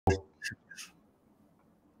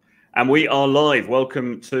And we are live.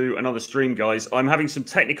 Welcome to another stream, guys. I'm having some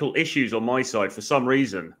technical issues on my side for some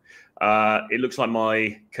reason. It looks like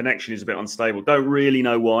my connection is a bit unstable. Don't really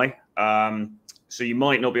know why. So you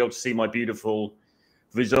might not be able to see my beautiful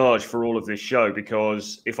visage for all of this show,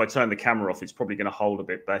 because if I turn the camera off, it's probably going to hold a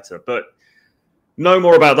bit better. But no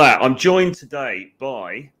more about that. I'm joined today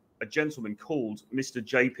by a gentleman called Mr.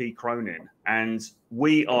 JP Cronin, and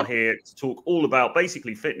we are here to talk all about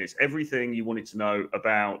basically fitness, everything you wanted to know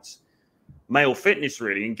about male fitness,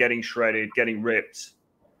 really, and getting shredded, getting ripped,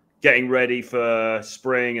 getting ready for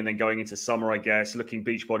spring, and then going into summer, I guess, looking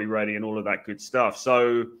beach body ready and all of that good stuff.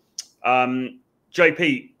 So,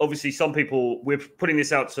 JP, obviously some people, we're putting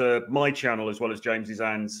this out to my channel as well as James's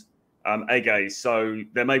and Ege's. So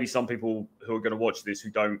there may be some people who are going to watch this who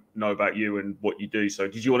don't know about you and what you do. So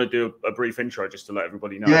did you want to do a brief intro just to let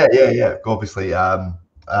everybody know? Yeah. Obviously,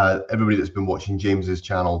 everybody that's been watching James's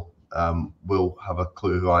channel will have a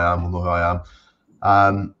clue who I am, will know who I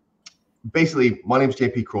am. Basically, my name is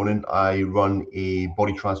JP Cronin. I run a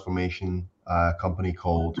body transformation company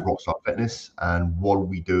called Rockstar Fitness. And what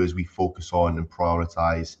we do is we focus on and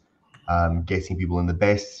prioritize getting people in the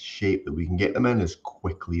best shape that we can get them in as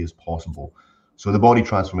quickly as possible. So the body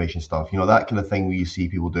transformation stuff, you know, that kind of thing where you see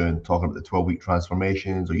people doing, talking about the 12-week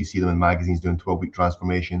transformations, or you see them in magazines doing 12-week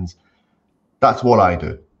transformations. That's what I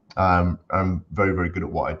do. I'm very, very good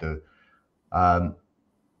at what I do.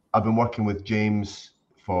 I've been working with James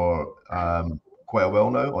for quite a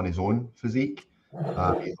while now on his own physique. He's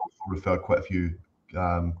also referred quite a few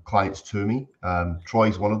clients to me.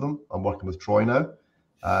 Troy's one of them. I'm working with Troy now.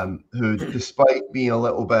 Who, despite being a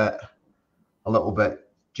little bit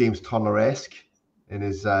James Turner-esque in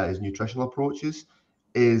his nutritional approaches,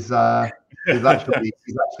 is actually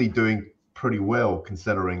doing pretty well,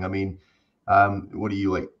 considering. I mean, what are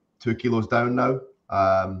you, like 2 kilos down now?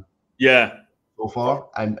 Yeah. So far,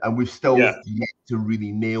 and we've still yet to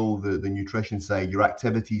really nail the nutrition side. Your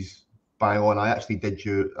activities bang on. I actually did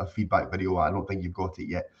you a feedback video. I don't think you've got it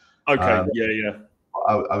yet. Okay. Yeah.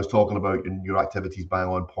 I was talking about your activities bang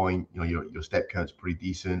on point. You know, your step count's pretty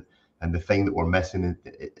decent, and the thing that we're missing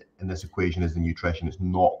in this equation is the nutrition. It's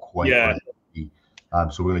not quite right.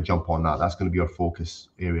 So we're going to jump on that. That's going to be our focus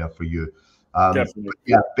area for you. Definitely.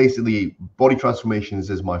 Yeah, basically, body transformations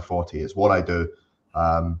is my forte. It's what I do.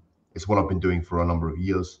 It's what I've been doing for a number of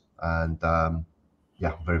years, and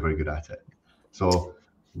yeah, very, very good at it. So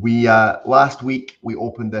we last week we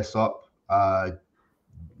opened this up.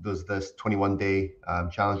 There's this 21-day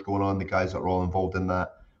challenge going on. The guys that are all involved in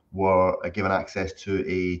that were given access to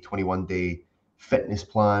a 21-day fitness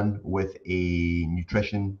plan with a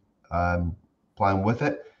nutrition plan with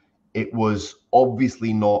it. It was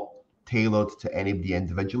obviously not tailored to anybody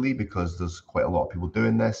individually, because there's quite a lot of people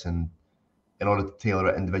doing this, and in order to tailor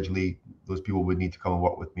it individually, those people would need to come and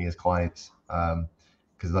work with me as clients,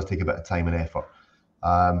 because it does take a bit of time and effort.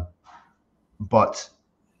 But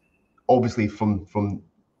obviously, from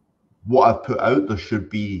what I've put out,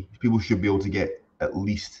 people should be able to get at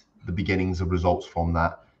least the beginnings of results from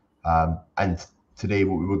that. And today,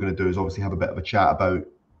 what we were going to do is obviously have a bit of a chat about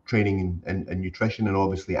training and nutrition, and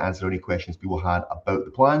obviously answer any questions people had about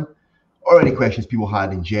the plan, or any questions people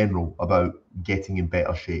had in general about getting in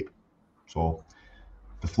better shape. So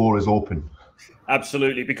the floor is open.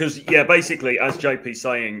 Absolutely, because basically, as JP's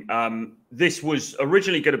saying, this was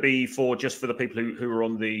originally going to be just for the people who were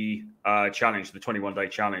on the challenge, the 21-day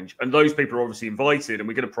challenge, and those people are obviously invited, and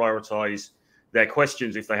we're going to prioritize their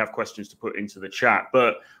questions if they have questions to put into the chat.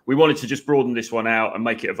 But we wanted to just broaden this one out and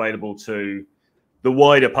make it available to the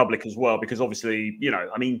wider public as well, because obviously, you know,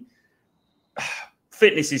 I mean,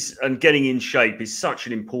 fitness and getting in shape is such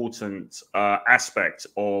an important aspect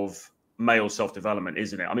of male self-development,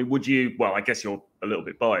 isn't it? I mean, well, I guess you're a little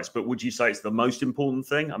bit biased, but would you say it's the most important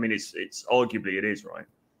thing? I mean, it's arguably it is, right?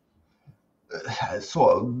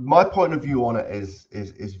 So my point of view on it is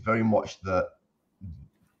very much that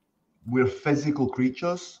we're physical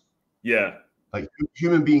creatures. Yeah. Like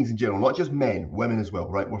human beings in general, not just men, women as well,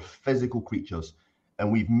 right? We're physical creatures,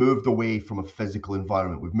 and we've moved away from a physical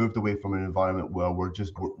environment. We've moved away from an environment where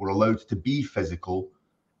we're allowed to be physical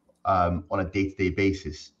on a day-to-day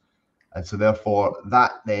basis. And so therefore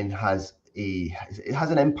that then has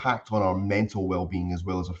an impact on our mental well-being as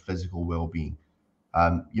well as our physical well-being.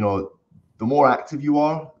 You know, the more active you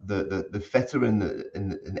are, the fitter and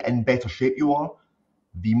in better shape you are,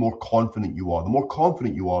 the more confident you are. The more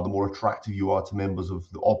confident you are, the more attractive you are to members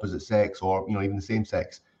of the opposite sex, or, you know, even the same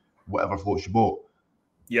sex, whatever floats your boat.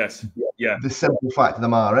 Yes. Yeah. The simple fact of the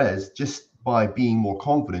matter is, just by being more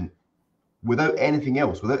confident, without anything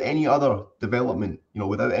else, without any other development, you know,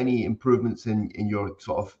 without any improvements in your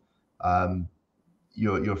sort of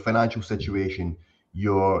your financial situation,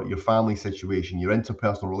 your family situation, your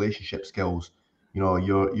interpersonal relationship skills,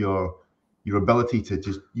 your ability to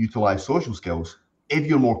just utilize social skills. If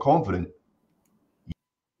you're more confident,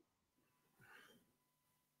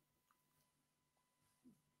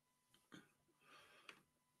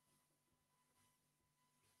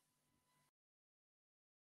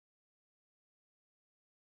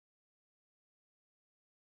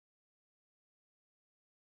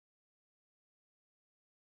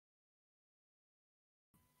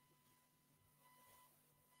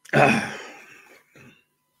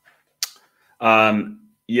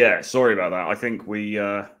 Yeah, sorry about that. I think we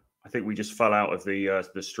just fell out of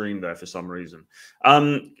the stream there for some reason.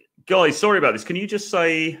 Guys, sorry about this. Can you just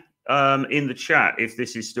say in the chat if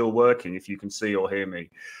this is still working, if you can see or hear me?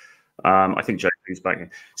 I think JP's back here.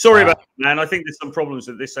 Sorry about that, man. I think there's some problems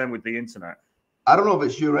at this end with the internet. I don't know if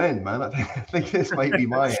it's your end, man. I think this might be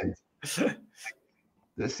my end.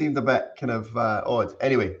 It seemed a bit kind of odd.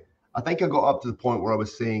 Anyway, I think I got up to the point where I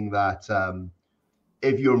was saying that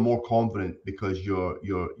if you're more confident because you're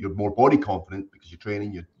more body confident because you're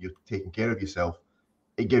training, you're taking care of yourself,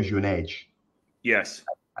 it gives you an edge. Yes.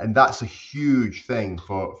 And that's a huge thing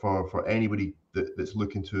for anybody that's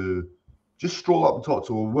looking to just stroll up and talk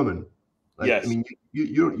to a woman. Like, yes. I mean,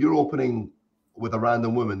 you're opening with a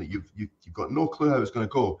random woman that you've got no clue how it's going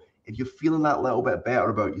to go. If you're feeling that little bit better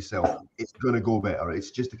about yourself, it's going to go better. It's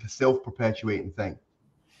just a self-perpetuating thing.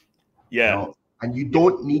 Yeah. You know? And you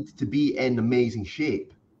don't need to be in amazing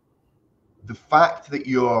shape. The fact that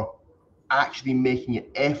you're actually making an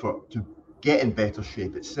effort to get in better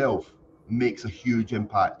shape itself makes a huge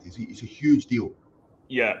impact. It's a huge deal.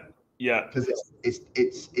 Yeah. Yeah. Because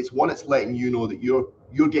it's one, it's letting you know that you're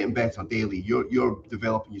getting better daily. You're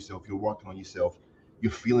developing yourself. You're working on yourself.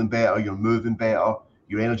 You're feeling better. You're moving better.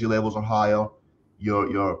 Your energy levels are higher.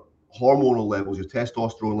 Your hormonal levels, your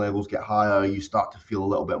testosterone levels get higher. You start to feel a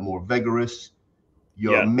little bit more vigorous.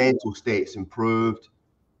 Your mental state's improved.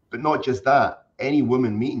 But not just that. Any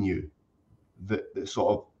woman meeting you that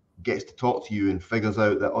sort of gets to talk to you and figures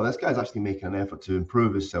out that, oh, this guy's actually making an effort to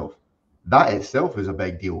improve himself. That itself is a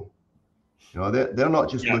big deal. You know, they're not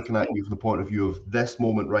just looking at you from the point of view of this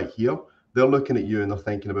moment right here. They're looking at you and they're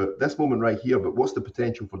thinking about this moment right here, but what's the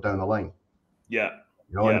potential for down the line? Yeah.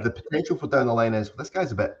 You know, and the potential for down the line is, this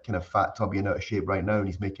guy's a bit kind of fat, tubby, and out of shape right now, and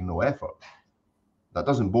he's making no effort. That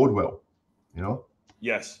doesn't bode well, you know?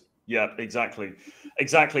 Yes. Yeah, exactly.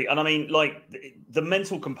 Exactly. And I mean, like, the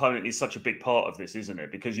mental component is such a big part of this, isn't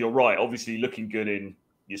it? Because you're right. Obviously, looking good in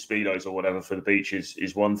your Speedos or whatever for the beach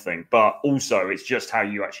is one thing. But also, it's just how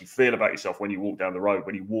you actually feel about yourself when you walk down the road,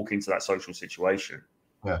 when you walk into that social situation.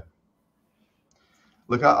 Yeah.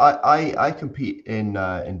 Look, I compete in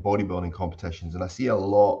bodybuilding competitions, and I see a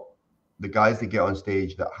lot the guys that get on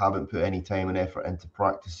stage that haven't put any time and effort into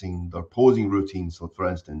practicing their posing routines. So, for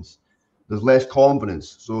instance, there's less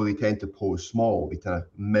confidence, so they tend to pose small. They tend to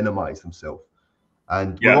minimize themselves.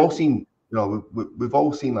 And we've all seen, you know, we've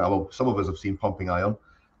all seen that. Well, some of us have seen Pumping Iron,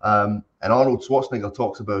 and Arnold Schwarzenegger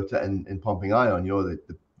talks about it in Pumping Iron. You know,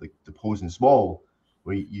 the posing small,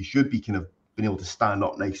 where you should be kind of being able to stand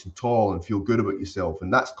up nice and tall and feel good about yourself,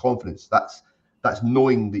 and that's confidence. That's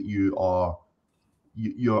knowing that you're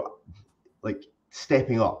like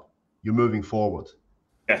stepping up. You're moving forward.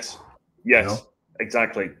 Yes. Yes. You know?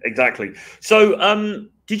 Exactly. So,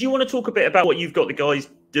 did you want to talk a bit about what you've got the guys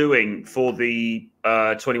doing for the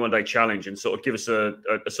 21-day challenge, and sort of give us a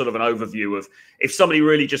sort of an overview of if somebody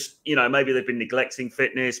really just, you know, maybe they've been neglecting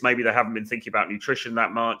fitness, maybe they haven't been thinking about nutrition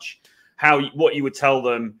that much, what you would tell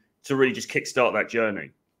them to really just kickstart that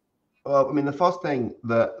journey? Well, I mean, the first thing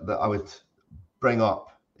that I would bring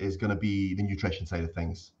up is going to be the nutrition side of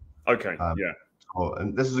things. Okay. So,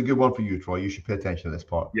 and this is a good one for you, Troy. You should pay attention to this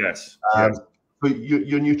part. Yes. But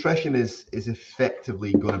your nutrition is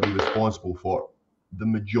effectively going to be responsible for the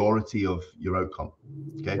majority of your outcome.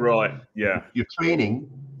 Okay. Right. Yeah. Your training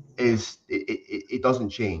is it doesn't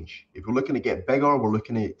change. If we're looking to get bigger, we're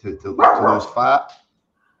looking to lose fat.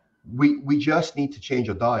 We just need to change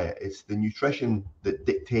our diet. It's the nutrition that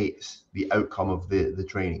dictates the outcome of the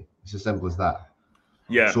training. It's as simple as that.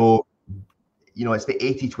 Yeah. So, you know, it's the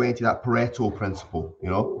 80-20, that Pareto principle, you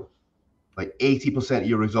know, like 80% of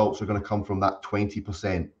your results are going to come from that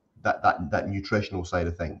 20%, that nutritional side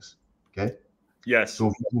of things. Okay. Yes. So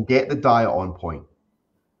if you can get the diet on point,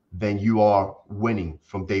 then you are winning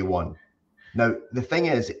from day one. Now, the thing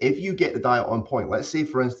is, if you get the diet on point, let's say,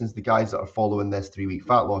 for instance, the guys that are following this 3-week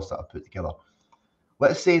fat loss that I've put together,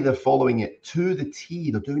 let's say they're following it to the T,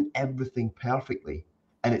 they're doing everything perfectly,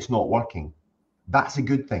 and it's not working. That's a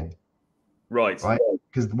good thing. Right.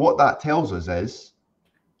 Because what that tells us is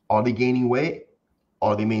Are they gaining weight?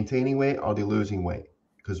 Are they maintaining weight? Are they losing weight?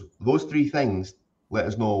 Because those three things let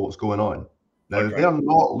us know what's going on. Now, if they're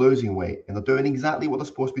not losing weight and they're doing exactly what they're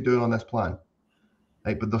supposed to be doing on this plan,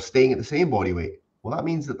 right, but they're staying at the same body weight, well, that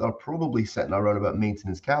means that they're probably sitting around about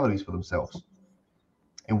maintenance calories for themselves.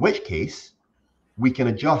 In which case, we can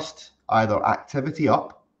adjust either activity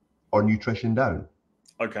up or nutrition down.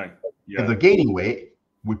 Okay. Yeah. If they're gaining weight,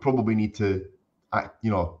 we probably need to,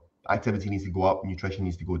 activity needs to go up, nutrition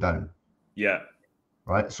needs to go down. Yeah.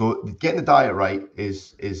 Right. So getting the diet right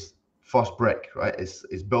is first brick, right?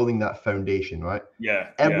 Is building that foundation, right? Yeah.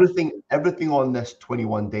 Everything on this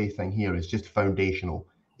 21-day thing here is just foundational.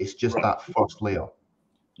 It's just that first layer.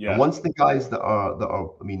 Yeah. And once the guys that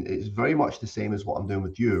are, I mean, it's very much the same as what I'm doing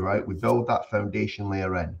with you, right? We build that foundation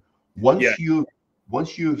layer in.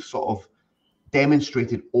 Once you've sort of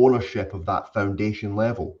demonstrated ownership of that foundation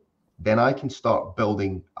level, then I can start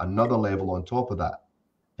building another level on top of that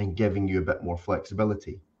and giving you a bit more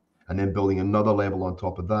flexibility, and then building another level on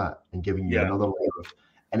top of that and giving you another layer of,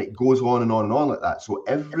 and it goes on and on and on like that. So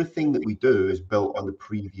everything that we do is built on the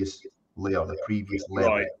previous layer, the previous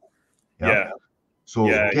level. Right. So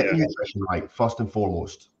get the nutrition right first and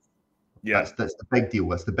foremost. That's the big deal.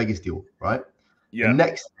 That's the biggest deal, right? The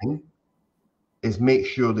next thing is make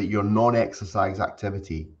sure that your non-exercise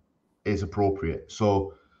activity is appropriate.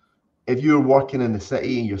 So if you're working in the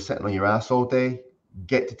city and you're sitting on your ass all day,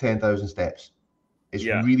 get to 10,000 steps. It's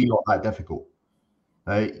really not that difficult.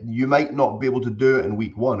 You might not be able to do it in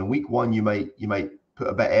week one. In week one, you might put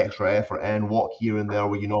a bit extra effort in, walk here and there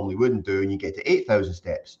where you normally wouldn't do, and you get to 8,000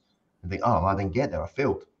 steps and think, oh, I didn't get there, I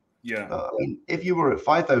failed. I mean, if you were at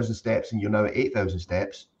 5,000 steps and you're now at 8,000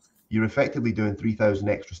 steps, you're effectively doing 3,000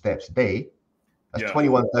 extra steps a day. That's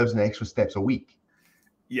 21,000 extra steps a week.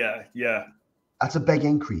 That's a big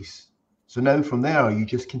increase. So now from there, you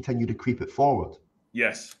just continue to creep it forward.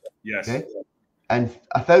 Yes. Okay. And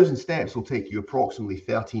 1,000 steps will take you approximately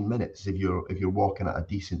 13 minutes if you're walking at a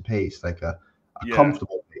decent pace, like a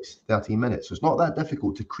comfortable pace, 13 minutes. So it's not that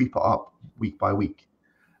difficult to creep it up week by week.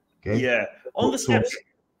 Okay. Yeah. On the steps.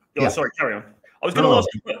 Sorry, carry on. I was going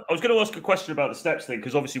to ask a question about the steps thing,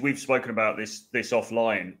 because obviously we've spoken about this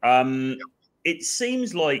offline. It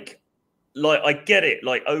seems like I get it.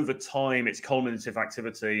 Like over time, it's cumulative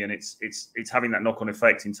activity, and it's having that knock-on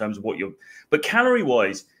effect in terms of what you're. But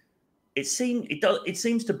calorie-wise, it seems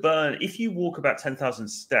to burn. If you walk about 10,000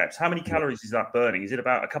 steps, how many calories is that burning? Is it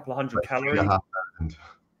about a couple of hundred calories?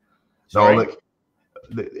 No, look,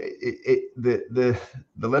 the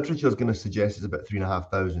literature is going to suggest it's about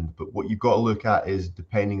 3,500. But what you've got to look at is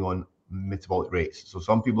depending on metabolic rates. So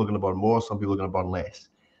some people are going to burn more, some people are going to burn less.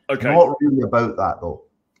 Okay. It's not really about that though.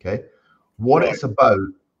 Okay. What it's about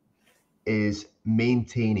is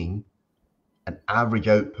maintaining an average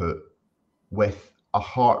output with a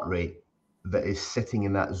heart rate that is sitting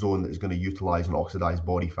in that zone that is going to utilize and oxidize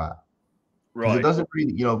body fat. Because it doesn't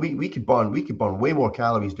really, we could burn way more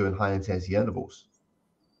calories doing high intensity intervals.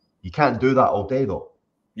 You can't do that all day though.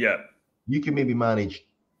 Yeah. You can maybe manage,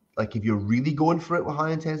 like if you're really going for it with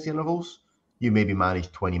high intensity intervals, you maybe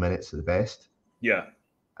manage 20 minutes at the best. Yeah.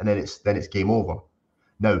 And then it's game over.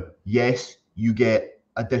 Now, yes, you get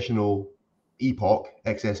additional EPOC,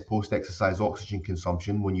 excess post-exercise oxygen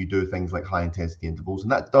consumption, when you do things like high intensity intervals,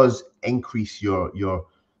 and that does increase the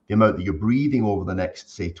amount that you're breathing over the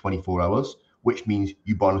next, say, 24 hours, which means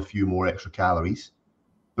you burn a few more extra calories.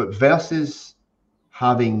 But versus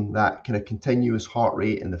having that kind of continuous heart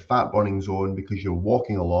rate in the fat burning zone because you're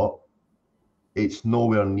walking a lot, it's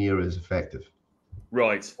nowhere near as effective.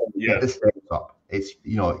 Right. Yeah. Get the steps up.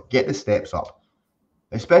 Get the steps up,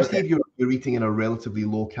 especially if you're eating in a relatively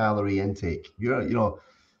low calorie intake.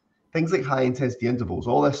 Things like high intensity intervals,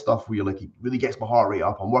 all this stuff where you're like, it really gets my heart rate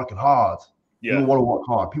up. I'm working hard. Yeah. People want to work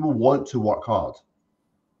hard. People want to work hard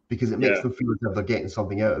because it makes them feel as if they're getting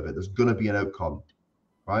something out of it. There's going to be an outcome,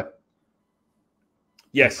 right?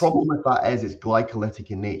 Yes. The problem with that is it's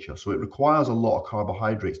glycolytic in nature, so it requires a lot of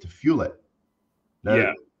carbohydrates to fuel it.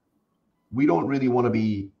 Now, we don't really want to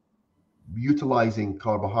be utilizing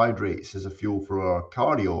carbohydrates as a fuel for our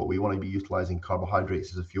cardio. We want to be utilizing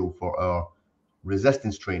carbohydrates as a fuel for our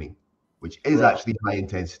resistance training, which is actually high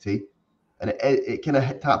intensity, and it kind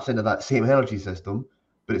of taps into that same energy system,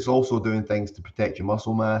 but it's also doing things to protect your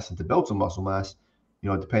muscle mass and to build some muscle mass,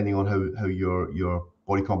 depending on how your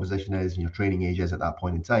body composition is and your training age is at that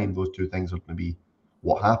point in time. Those two things are going to be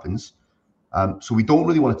what happens. So we don't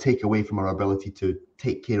really want to take away from our ability to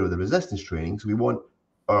take care of the resistance training. So we want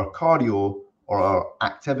our cardio or our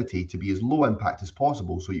activity to be as low impact as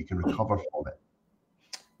possible so you can recover from it.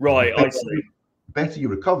 Right, I see. The better you're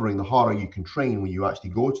recovering, the harder you can train when you actually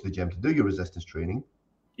go to the gym to do your resistance training.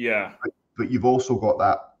 Yeah. But you've also got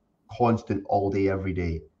that constant all day, every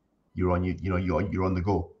day. You're on you're on the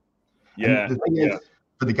go. And Yeah. the thing Yeah. is,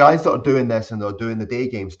 for the guys that are doing this and they're doing the day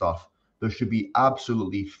game stuff, there should be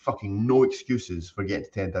absolutely fucking no excuses for getting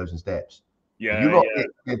to 10,000 steps. If you're Yeah. not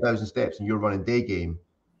getting 10,000 steps and you're running day game,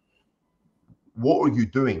 what are you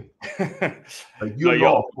doing? Yeah. Like No,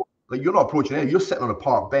 you're not approaching it. You're sitting on a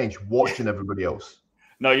park bench watching everybody else.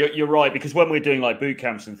 no, you're right, because when we're doing like boot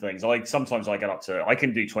camps and things, sometimes I get up to, I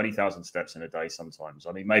can do 20,000 steps in a day sometimes.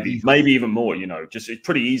 I mean, maybe even more, just it's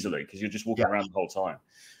pretty easily because you're just walking around the whole time.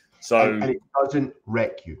 So and it doesn't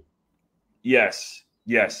wreck you. yes.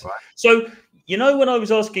 Right. So when I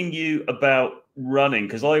was asking you about running,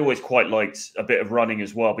 because I always quite liked a bit of running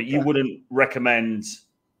as well, but you wouldn't recommend.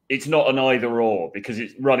 It's not an either or, because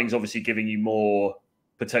running's obviously giving you more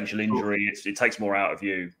potential injury. It takes more out of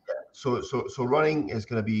you. So running is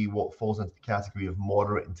going to be what falls into the category of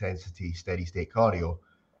moderate intensity, steady state cardio,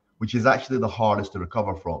 which is actually the hardest to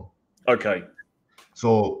recover from. Okay.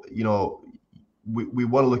 So, we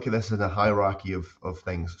want to look at this in a hierarchy of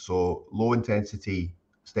things. So low intensity,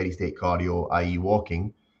 steady state cardio, i.e.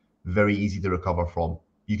 walking, very easy to recover from.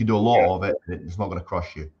 You can do a lot of it and it's not going to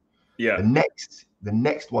crush you. Yeah. The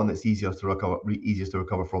next one that's easiest to recover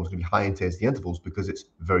from is going to be high intensity intervals, because it's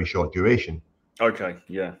very short duration. Okay.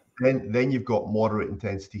 Yeah. Then you've got moderate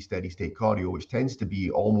intensity steady state cardio, which tends to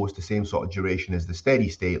be almost the same sort of duration as the steady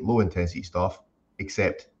state low intensity stuff,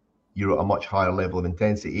 except you're at a much higher level of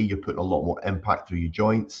intensity. You're putting a lot more impact through your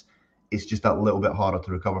joints. It's just that little bit harder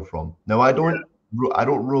to recover from. Now, I don't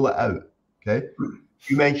rule it out. Okay,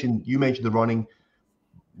 you mentioned the running.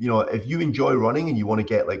 If you enjoy running and you want to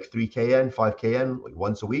get like 3K in, 5K in, like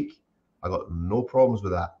once a week, I got no problems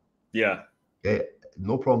with that. Yeah. Okay,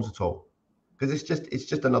 no problems at all, because it's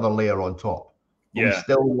just another layer on top. But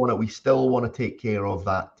Yeah. we still want to take care of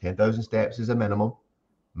that 10,000 steps as a minimum.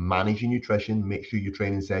 Manage your nutrition, make sure your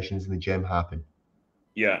training sessions in the gym happen.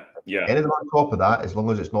 Yeah. Yeah. Anything on top of that, as long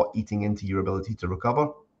as it's not eating into your ability to recover,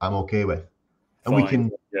 I'm okay with. And Fine.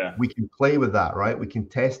 we can play with that, right? We can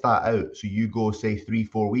test that out. So you go, say,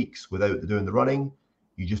 3-4 weeks without doing the running,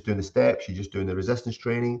 you're just doing the steps, you're just doing the resistance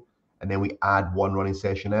training, and then we add one running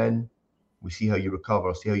session in. We see how you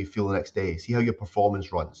recover, see how you feel the next day, see how your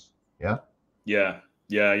performance runs. Yeah.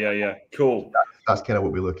 Cool. That's kind of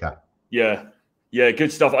what we look at. Yeah,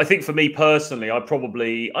 good stuff. I think for me personally,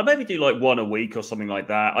 I maybe do like one a week or something like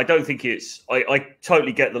that. I don't think I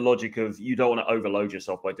totally get the logic of you don't want to overload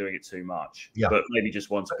yourself by doing it too much. Yeah. But maybe just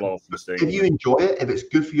one to blow off some steam. If you enjoy it, if it's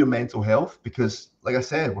good for your mental health, because like I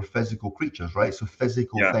said, we're physical creatures, right? So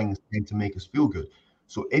physical things tend to make us feel good.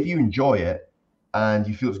 So if you enjoy it and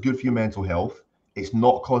you feel it's good for your mental health, it's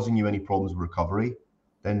not causing you any problems with recovery,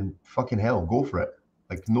 then fucking hell, go for it.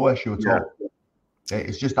 Like no issue at all.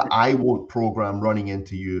 It's just that I won't program running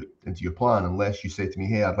into your plan unless you say to me,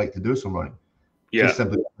 "Hey, I'd like to do some running." Yeah. Just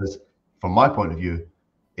simply because, from my point of view,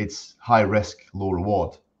 it's high risk, low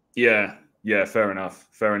reward. Yeah. Fair enough.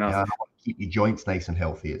 Yeah, I want to keep your joints nice and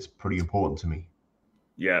healthy. It's pretty important to me.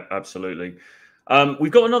 Yeah, absolutely.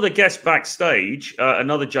 We've got another guest backstage,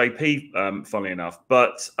 another JP, funnily enough.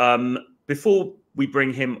 But before we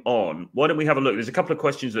bring him on, why don't we have a look? There's a couple of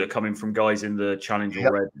questions that are coming from guys in the challenge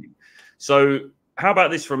already. So how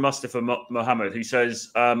about this from Mustafa Mohammed, who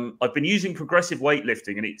says, I've been using progressive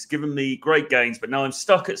weightlifting and it's given me great gains, but now I'm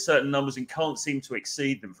stuck at certain numbers and can't seem to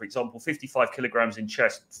exceed them. For example, 55 kilograms in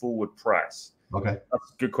chest forward press. Okay.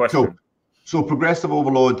 That's a good question. Cool. So progressive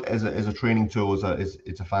overload as a training tool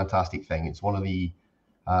it's a fantastic thing. It's one of the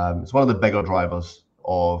bigger drivers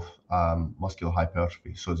of muscular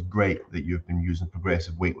hypertrophy. So it's great that you've been using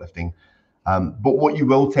progressive weightlifting. But what you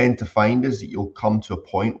will tend to find is that you'll come to a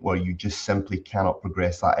point where you just simply cannot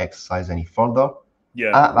progress that exercise any further. Yeah.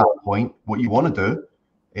 At that point, what you want to do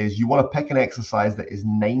is you want to pick an exercise that is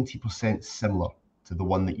 90% similar to the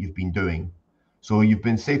one that you've been doing. So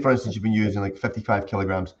say, for instance, you've been using like 55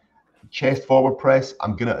 kilograms. Chest forward press,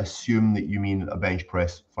 I'm going to assume that you mean a bench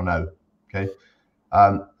press for now. Okay.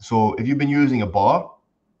 So if you've been using a bar,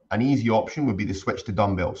 an easy option would be to switch to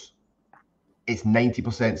dumbbells. It's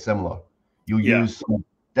 90% similar. You'll use some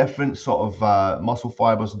different sort of muscle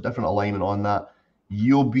fibers, some different alignment on that.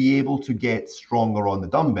 You'll be able to get stronger on the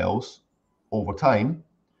dumbbells over time.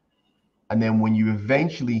 And then when you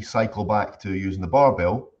eventually cycle back to using the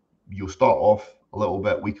barbell, you'll start off a little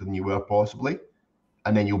bit weaker than you were possibly.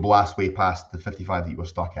 And then you'll blast way past the 55 that you were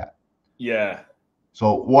stuck at. Yeah.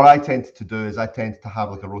 So what I tend to do is I tend to have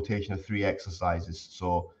like a rotation of 3 exercises.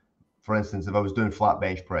 So for instance, if I was doing flat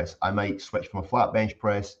bench press, I might switch from a flat bench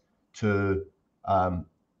press to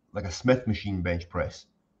like a Smith machine bench press.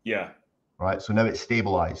 Yeah. Right. So now it's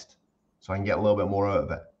stabilized. so I can get a little bit more out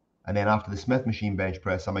of it. And then after the Smith machine bench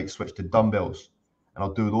press, I might switch to dumbbells, and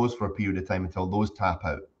I'll do those for a period of time until those tap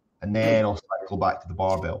out, and then I'll cycle back to the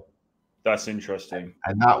barbell. That's interesting.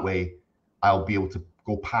 And that way, I'll be able to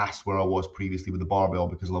go past where I was previously with the barbell,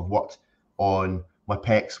 because I'll have worked on my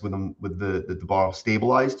pecs with them, with the bar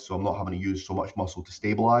stabilized, so I'm not having to use so much muscle to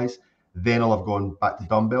stabilize. Then I'll have gone back to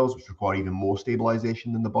dumbbells, which require even more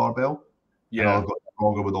stabilization than the barbell. Yeah. And I'll have got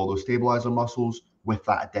stronger with all those stabilizer muscles with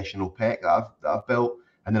that additional pec that I've built.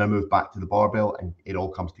 And then I move back to the barbell, and it all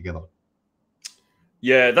comes together.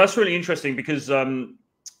 Yeah, that's really interesting, because I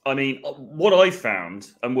mean, what I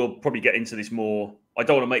found, and we'll probably get into this more, I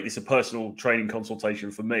don't want to make this a personal training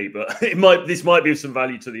consultation for me, but this might be of some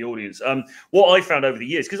value to the audience. What I found over the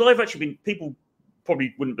years, because I've actually been, people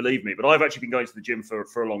probably wouldn't believe me, but I've actually been going to the gym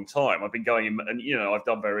for a long time. I've been going in, and I've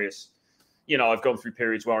done various, I've gone through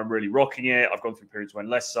periods where I'm really rocking it. I've gone through periods when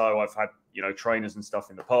less so. I've had, trainers and stuff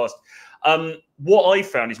in the past. What I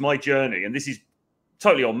found is my journey, and this is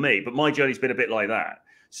totally on me, but my journey's been a bit like that.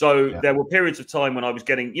 So there were periods of time when I was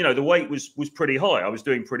getting, the weight was pretty high. I was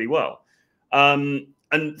doing pretty well. And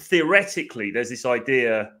theoretically, there's this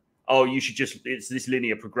idea, you should just, it's this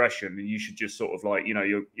linear progression, and you should just sort of like,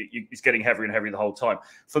 it's getting heavier and heavier the whole time.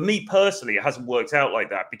 For me personally, it hasn't worked out like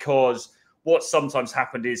that, because what sometimes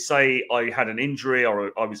happened is, say I had an injury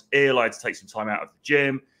or I was ill, I had to take some time out of the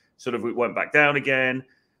gym, sort of it went back down again.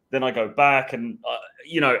 Then I go back, and,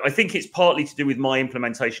 I think it's partly to do with my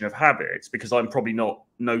implementation of habits, because I'm probably not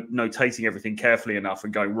notating everything carefully enough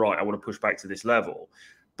and going, right, I want to push back to this level.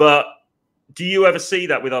 But do you ever see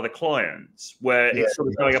that with other clients where it's sort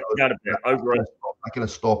of going up and down a bit over a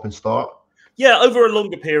stop and start? Yeah, over a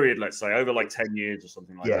longer period, let's say, over like 10 years or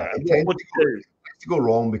something like that. What do you do? It's to go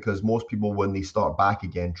wrong, because most people, when they start back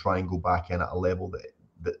again, try and go back in at a level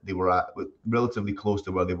that they were at, relatively close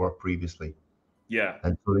to where they were previously. Yeah.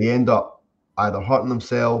 And so they end up either hurting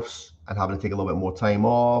themselves and having to take a little bit more time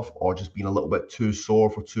off, or just being a little bit too sore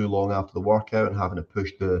for too long after the workout and having to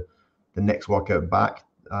push the next workout back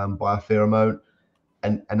by a fair amount.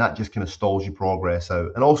 And that just kind of stalls your progress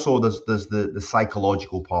out. And also there's the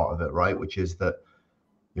psychological part of it, right? Which is that,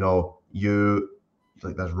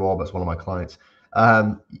 there's Rob, that's one of my clients.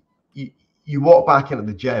 You walk back into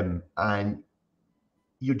the gym and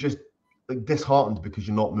you're just disheartened because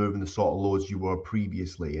you're not moving the sort of loads you were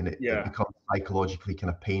previously, and it becomes psychologically kind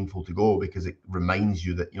of painful to go, because it reminds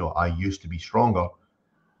you that I used to be stronger.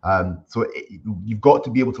 So you've got to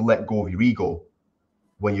be able to let go of your ego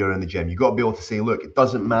when you're in the gym. You've got to be able to say, look, it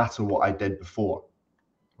doesn't matter what I did before,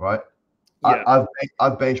 right? Yeah.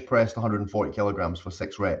 I've bench pressed 140 kilograms for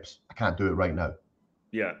 6 reps. I can't do it right now.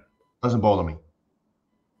 Yeah, doesn't bother me.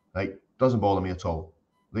 Like, doesn't bother me at all.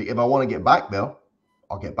 Like, if I want to get back there,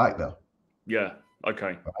 I'll get back there. Yeah.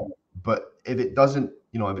 Okay. But if it doesn't,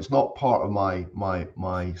 if it's not part of my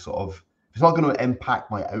sort of, if it's not going to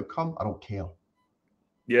impact my outcome, I don't care.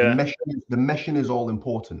 Yeah. The mission is all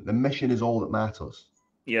important. The mission is all that matters.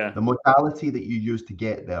 Yeah. The modality that you use to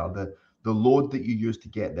get there, the load that you use to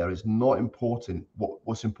get there is not important.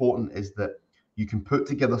 What's important is that you can put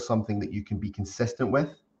together something that you can be consistent with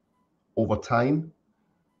over time.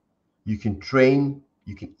 You can train,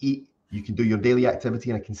 you can eat, you can do your daily activity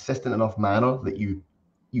in a consistent enough manner that you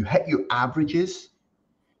hit your averages,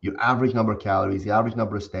 your average number of calories, the average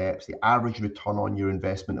number of steps, the average return on your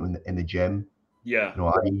investment in the gym. Yeah.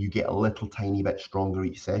 You get a little tiny bit stronger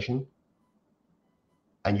each session,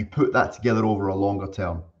 and you put that together over a longer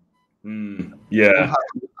term. Yeah.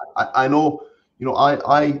 I know,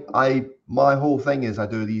 my whole thing is I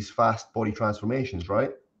do these fast body transformations,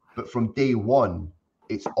 right? But from day one,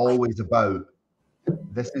 it's always about,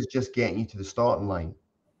 this is just getting you to the starting line.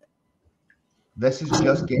 This is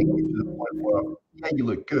just getting you to the point where, you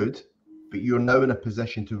look good, but you're now in a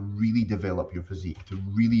position to really develop your physique, to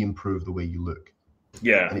really improve the way you look.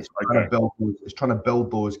 Yeah. And it's trying to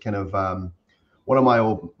build those kind of, one of my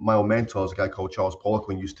old mentors, a guy called Charles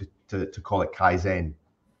Poliquin, used to call it Kaizen.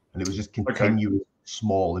 And it was just continuous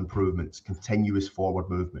small improvements, continuous forward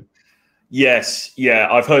movement. Yes. Yeah.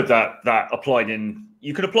 I've heard that applied in,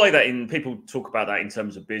 you can apply that in, people talk about that in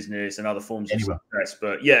terms of business and other forms of success.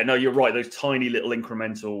 But yeah, no, you're right. Those tiny little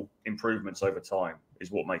incremental improvements over time is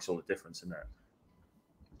what makes all the difference in that.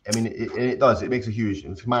 I mean, it does. It makes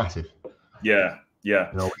it's massive. Yeah.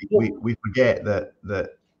 Yeah. We forget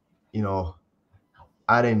that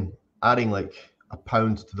adding like a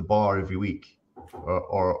pound to the bar every week,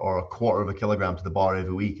 or a quarter of a kilogram to the bar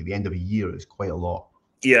every week at the end of a year is quite a lot.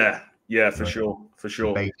 Yeah. Yeah, for sure. It's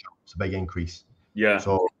a big increase. Yeah.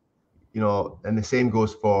 So, and the same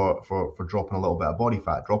goes for dropping a little bit of body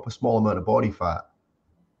fat. Drop a small amount of body fat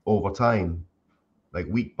over time, like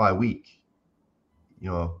week by week,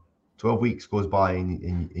 12 weeks goes by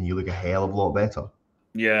and you look a hell of a lot better.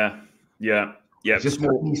 Yeah. It's just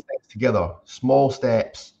putting these things together, small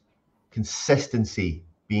steps, consistency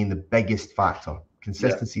being the biggest factor.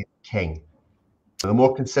 Consistency is king. The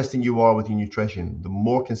more consistent you are with your nutrition, the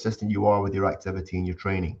more consistent you are with your activity and your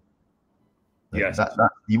training. Yes.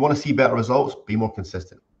 You want to see better results, be more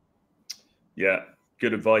consistent. Yeah,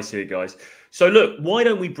 good advice here, guys. So look, why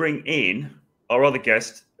don't we bring in our other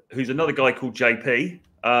guest, who's another guy called JP,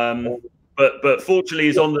 but fortunately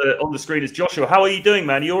is on the screen as Joshua. How are you doing,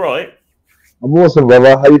 man? You all right? I'm awesome,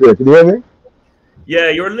 brother. How you doing? Can you hear me? Yeah,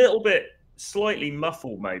 you're a little bit slightly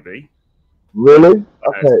muffled, maybe. Really?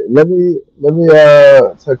 Okay. Let me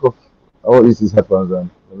take off. I won't use these headphones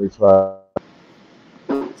then. Let me try.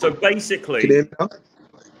 So basically, Can you hear me now?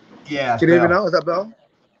 Yeah. Can you hear me now? Is that better?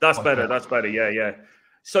 That's better. That's better. Yeah.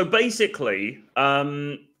 So basically,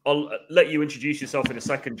 I'll let you introduce yourself in a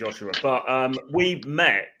second, Joshua. But we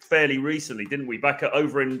met fairly recently, didn't we? Back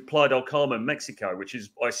over in Playa del Carmen, Mexico, which is,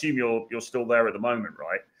 I assume you're still there at the moment,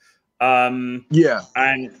 right? Yeah.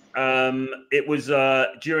 And it was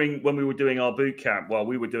during when we were doing our boot camp. Well,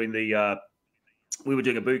 we were doing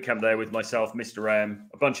a boot camp there with myself, Mr. M,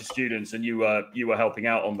 a bunch of students, and you were helping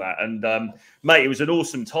out on that. And mate, it was an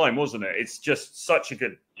awesome time, wasn't it? It's just such a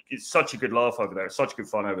good laugh over there. It's such good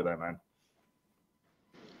fun over there, man.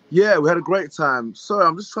 Yeah, we had a great time. Sorry,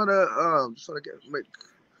 I'm just trying to make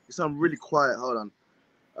you sound really quiet. Hold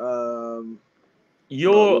on.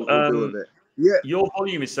 Your we'll deal with it. Yeah. Your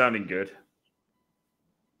volume is sounding good.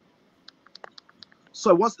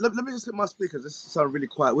 So let me just hit my speakers. This sound really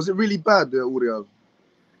quiet. Was it really bad, the audio?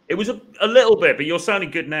 It was a little bit, but you're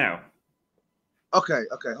sounding good now. Okay,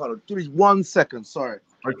 hold on. Give me 1 second. Sorry.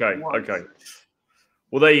 Okay.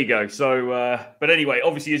 Well, there you go. So, but anyway,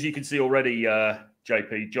 obviously, as you can see already,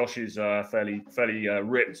 JP, Josh is fairly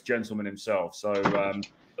ripped gentleman himself. So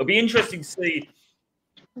it'll be interesting to see.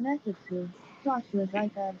 Connected to Josh was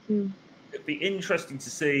right there too. It'd be interesting to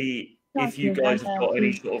see if you guys have got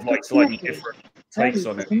any sort of like slightly different takes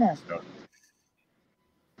on it. And stuff.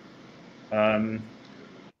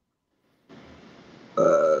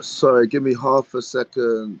 Sorry, give me half a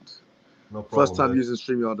second. No problem. First time using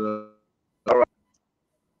StreamYard. All right.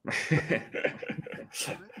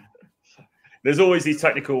 There's always these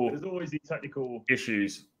technical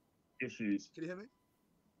issues. Can you hear me?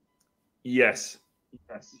 Yes. You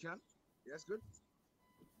can? Yes, good.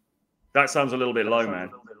 That sounds a little bit low, man.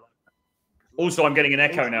 Also, I'm getting an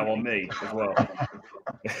echo now on me as well.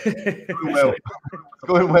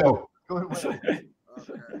 Going well. Okay, all right.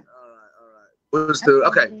 We'll just do.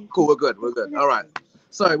 Okay, cool. We're good. All right.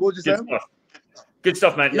 Sorry, what did you say? Good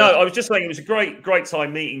stuff, man. Yeah. No, I was just saying it was a great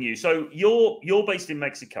time meeting you. So you're based in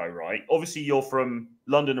Mexico, right? Obviously, you're from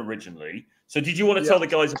London originally. So did you want to tell the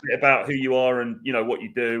guys a bit about who you are and what you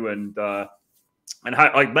do and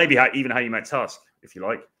how even how you met Tusk, if you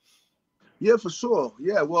like? Yeah, for sure.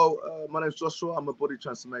 Yeah, well, my name's Joshua. I'm a body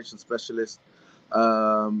transformation specialist.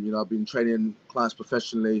 I've been training clients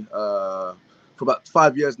professionally for about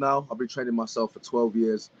 5 years now. I've been training myself for 12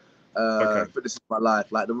 years. But this is my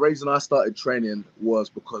life. Like, the reason I started training was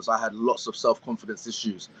because I had lots of self-confidence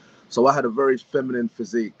issues. So I had a very feminine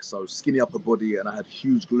physique, so skinny upper body, and I had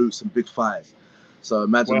huge glutes and big thighs. So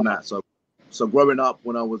imagine that. So growing up,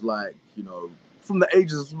 when I was like, from the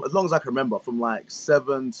ages, as long as I can remember, from like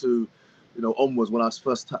 7 to onwards, when I was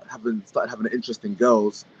first started having an interest in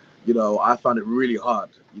girls, I found it really hard.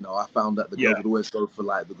 I found that the girls would always go for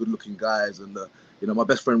like the good-looking guys, and my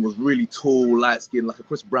best friend was really tall, light-skinned, like a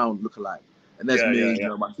Chris Brown lookalike. And there's me.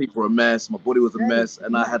 My feet were a mess, my body was a mess,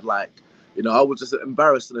 and I had like, I was just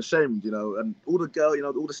embarrassed and ashamed. And all the girls,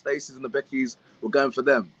 all the Stacys and the Beckys were going for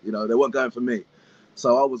them. They weren't going for me.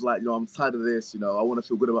 So I was like, I'm tired of this. I want to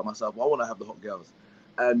feel good about myself. I want to have the hot girls.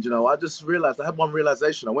 And, I just realized, I had one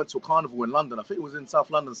realization. I went to a carnival in London. I think it was in South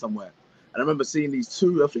London somewhere. And I remember seeing these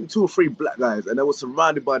two or three black guys, and they were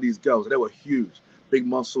surrounded by these girls. They were huge, big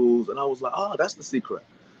muscles. And I was like, that's the secret.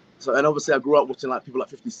 So, and obviously I grew up watching like people like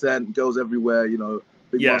 50 Cent, girls everywhere,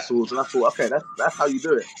 big muscles. And I thought, okay, that's how you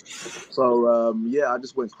do it. So, I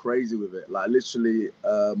just went crazy with it. Like, literally,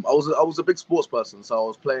 I was a big sports person. So I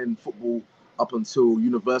was playing football up until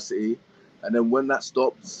university. And then when that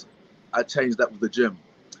stopped, I changed that with the gym.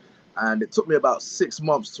 And it took me about 6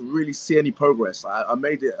 months to really see any progress. I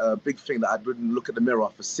made it a big thing that I didn't look at the mirror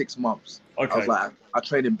for 6 months. Okay. I was like, I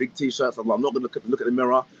train in big T-shirts. I'm like, I'm not going to look at the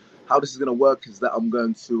mirror. How this is going to work is that I'm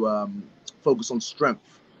going to focus on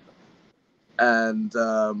strength. And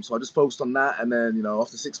so I just focused on that. And then,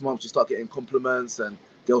 after 6 months, you start getting compliments and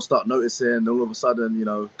girls start noticing, and all of a sudden, you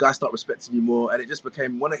know, guys start respecting you more, and it just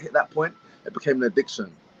became, when it hit that point, it became an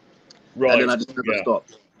addiction. Right. And then I just never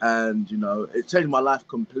stopped. And, you know, it changed my life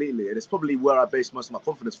completely. And it's probably where I base most of my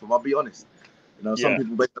confidence from, I'll be honest. You know, some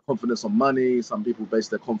people base their confidence on money. Some people base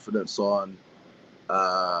their confidence on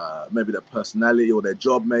maybe their personality or their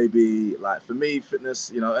job, maybe. Like, for me,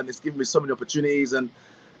 fitness, you know, and it's given me so many opportunities. And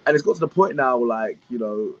it's got to the point now, like, you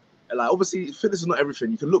know, like, obviously, fitness is not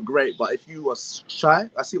everything. You can look great, but if you are shy,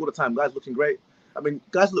 I see it all the time, guys looking great. I mean,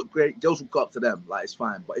 guys look great, girls will go up to them, like, it's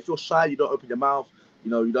fine. But if you're shy, you don't open your mouth, you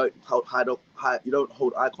know, you don't you don't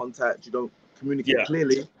hold eye contact, you don't communicate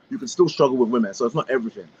clearly, you can still struggle with women. So it's not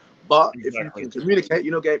everything. But if you can communicate,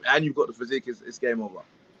 you know, game, and you've got the physique, it's game over.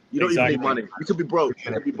 You don't even need money. You could be broke.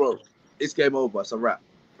 It's game over. It's a wrap.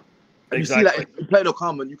 And you see that if you play the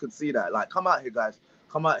common, you can see that. Like, come out here, guys.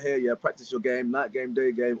 Come out here, yeah. Practice your game, night game,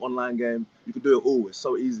 day game, online game. You can do it all. It's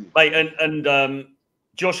so easy. Mate, and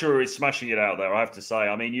Joshua is smashing it out there, I have to say.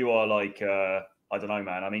 I mean, you are like I don't know,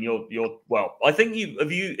 man. I mean, you're well. I think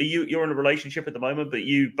you're in a relationship at the moment, but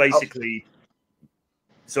you basically.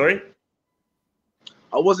 Sorry.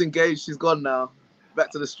 I was engaged. She's gone now.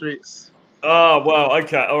 Back to the streets. Oh, well,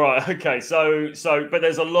 okay. All right. Okay. So, but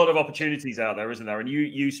there's a lot of opportunities out there, isn't there? And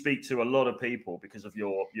you speak to a lot of people because of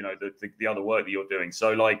your, you know, the other work that you're doing.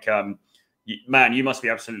 So, like, man, you must be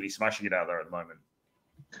absolutely smashing it out there at the moment.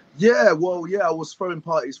 Yeah. Well, yeah, I was throwing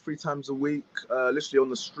parties 3 times a week, literally on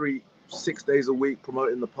the street, 6 days a week,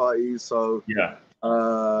 promoting the parties. So, yeah.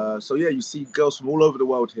 So yeah, you see girls from all over the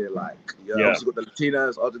world here. Like, obviously you've got the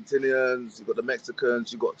Latinas, Argentinians, you've got the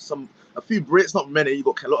Mexicans, you've got a few Brits, not many. You've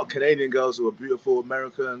got a lot of Canadian girls who are beautiful,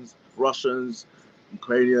 Americans, Russians,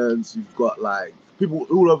 Ukrainians. You've got like people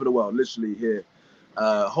all over the world, literally here.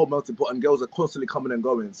 Whole melting pot, and girls are constantly coming and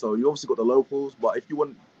going. So you obviously got the locals, but if you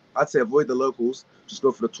want, I'd say avoid the locals. Just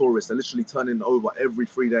go for the tourists. They're literally turning over every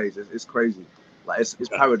 3 days. It's crazy. Like, it's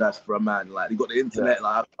paradise for a man. Like, you got the internet.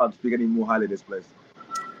 Like, I can't speak any more highly of this place.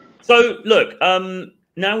 So look,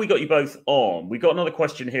 now we got you both on. We got another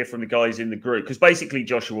question here from the guys in the group, because basically,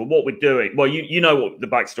 Joshua, what we're doing. Well, you know what the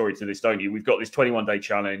backstory to this, don't you? We've got this 21-day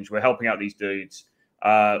challenge. We're helping out these dudes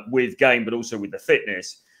with game, but also with the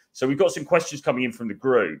fitness. So we've got some questions coming in from the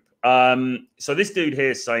group. So this dude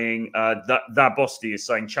here is saying that Bosti is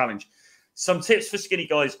saying challenge. Some tips for skinny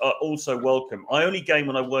guys are also welcome. I only game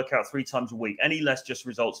when I work out 3 times a week. Any less just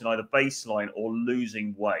results in either baseline or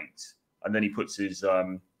losing weight. And then he puts his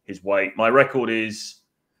weight. My record is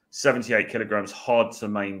 78 kilograms, hard to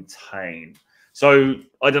maintain. So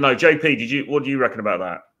I don't know, JP, what do you reckon about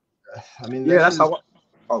that? I mean, yeah, that's how.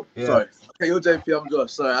 Sorry. Okay, you're JP. I'm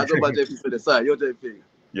Josh. Sorry, I don't mind JP for this. Sorry, you're JP.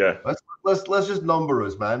 Yeah. Let's just number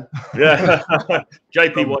us, man. Yeah.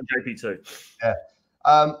 JP1, JP2.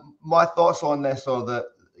 Yeah. My thoughts on this are that,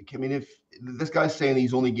 I mean, if this guy's saying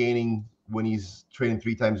he's only gaining when he's training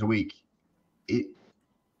 3 times a week,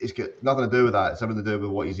 it's got nothing to do with that. It's everything to do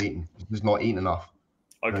with what he's eating. He's just not eating enough.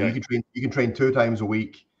 Okay. You know, you can train 2 times a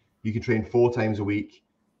week. You can train 4 times a week.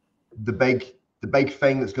 The big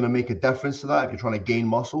thing that's going to make a difference to that, if you're trying to gain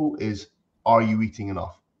muscle, is, are you eating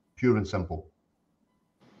enough? Pure and simple.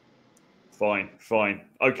 Fine.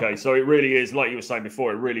 Okay, so it really is, like you were saying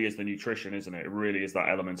before, it really is the nutrition, isn't it? It really is that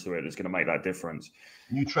element to it that's going to make that difference.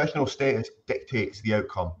 Nutritional status dictates the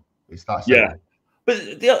outcome. It's that simple. Yeah.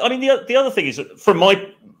 But the other thing is,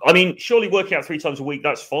 surely working out 3 times a week,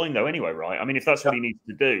 that's fine though anyway, right? I mean, if that's what he needs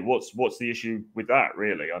to do, what's the issue with that,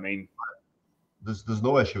 really? I mean, there's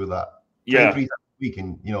no issue with that. Yeah. 3 times a week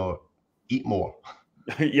and, you know, eat more.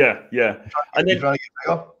 Yeah. And then, trying to get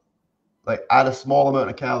bigger, like, add a small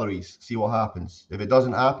amount of calories, see what happens. If it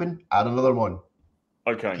doesn't happen, add another one.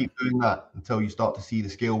 Okay. Keep doing that until you start to see the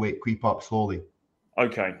scale weight creep up slowly.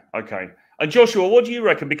 Okay. And Joshua, what do you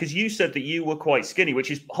reckon? Because you said that you were quite skinny,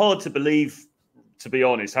 which is hard to believe, to be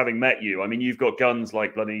honest, having met you. I mean, you've got guns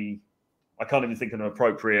like bloody, I can't even think of an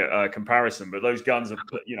appropriate comparison, but those guns are,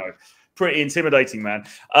 you know, pretty intimidating, man.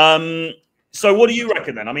 So what do you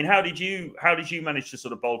reckon then? I mean, how did you manage to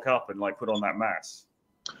sort of bulk up and like put on that mass?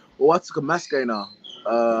 Well, I took a mass gainer.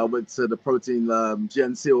 I went to the protein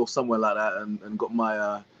GNC or somewhere like that and got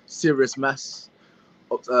my serious mass.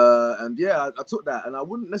 And yeah, I took that, and I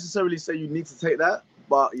wouldn't necessarily say you need to take that,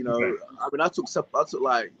 but you know, I mean, I took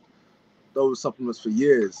like those supplements for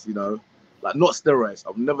years, you know, like not steroids.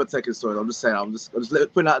 I've never taken steroids. I'm just saying, I'm just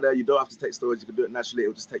putting out there. You don't have to take steroids. You can do it naturally.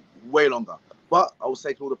 It'll just take way longer. But I was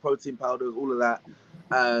taking all the protein powders, all of that,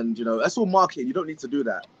 and you know, that's all marketing. You don't need to do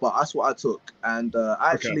that, but that's what I took, and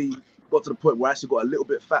I actually got to the point where I actually got a little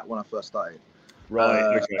bit fat when I first started.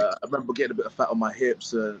 Right. I remember getting a bit of fat on my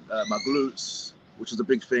hips and my glutes, which is a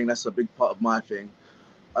big thing. That's a big part of my thing.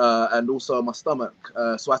 and also my stomach.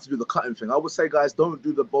 So I have to do the cutting thing. I would say, guys, don't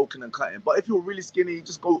do the bulking and cutting. But if you're really skinny,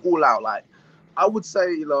 just go all out. Like, I would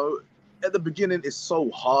say, you know, at the beginning, it's so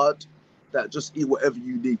hard that just eat whatever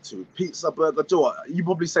you need to. Pizza, burger, do what? You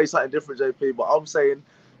probably say something different, JP, but I'm saying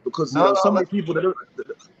because, you know, so many people that don't...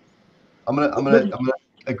 I'm gonna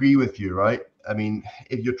agree with you, right? I mean,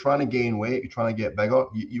 if you're trying to gain weight, you're trying to get bigger,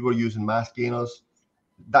 you were using mass gainers.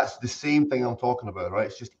 That's the same thing I'm talking about, right?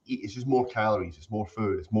 It's just more calories, it's more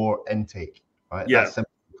food, it's more intake, right? Yeah. That's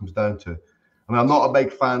simply what it comes down to. I mean, I'm not a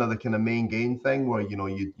big fan of the kind of main gain thing where, you know,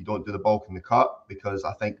 you don't do the bulk and the cut, because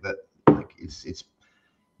I think that like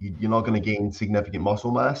you're not going to gain significant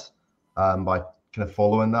muscle mass by kind of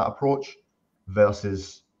following that approach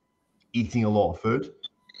versus eating a lot of food.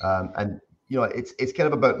 And you know, it's kind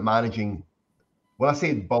of about managing. When I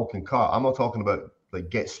say bulk and cut, I'm not talking about like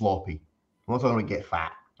get sloppy. I'm not talking about get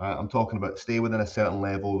fat. Right? I'm talking about stay within a certain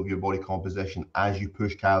level of your body composition as you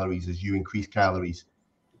push calories, as you increase calories,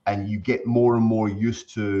 and you get more and more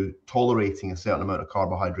used to tolerating a certain amount of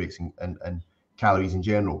carbohydrates and calories in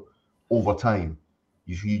general over time.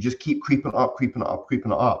 You just keep creeping it up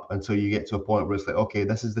until you get to a point where it's like, okay,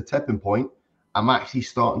 this is the tipping point. I'm actually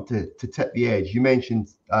starting to tip the edge. You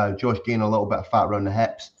mentioned Josh gaining a little bit of fat around the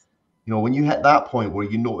hips. You know, when you hit that point where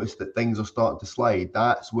you notice that things are starting to slide,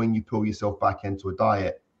 that's when you pull yourself back into a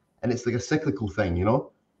diet. And it's like a cyclical thing, you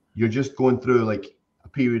know? You're just going through like a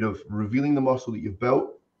period of revealing the muscle that you've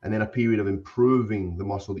built and then a period of improving the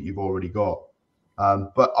muscle that you've already got.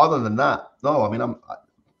 But other than that, no, I mean,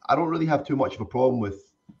 I don't really have too much of a problem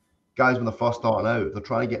with guys when they're first starting out. They're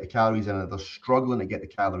trying to get the calories in and they're struggling to get the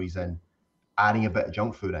calories in, adding a bit of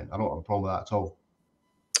junk food in. I don't have a problem with that at all.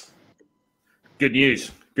 Good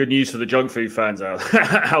news for the junk food fans out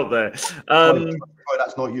there.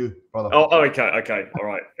 That's not you, brother. Oh, okay, all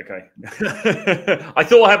right, okay. I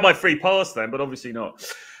thought I had my free pass then, but obviously not.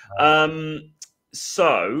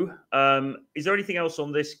 So, is there anything else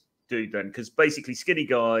on this dude then? Because basically, skinny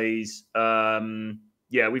guys.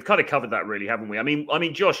 Yeah, we've kind of covered that, really, haven't we? I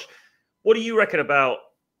mean, Josh, what do you reckon about?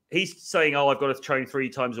 He's saying, "Oh, I've got to train 3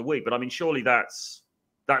 times a week," but I mean, surely that's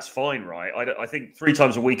fine, right? I think 3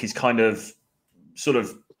 times a week is kind of sort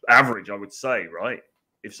of average, I would say, right?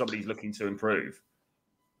 If somebody's looking to improve.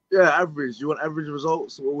 Yeah, average. You want average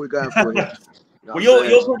results? What we're going for here? Well,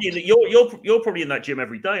 you're probably in that gym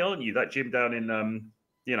every day, aren't you? That gym down in on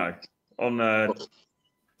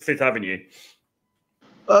 5th Avenue.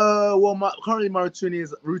 Well, currently my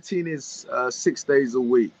routine is 6 days a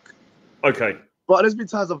week. Okay. But there's been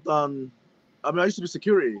times I've done. I mean, I used to be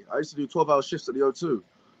security. I used to do 12-hour shifts at the O2.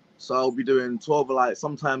 So I'll be doing 12, like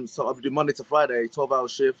sometimes. So I'll be doing Monday to Friday, 12-hour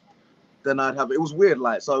shift. Then I'd have. It was weird,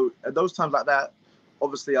 like so. At those times like that,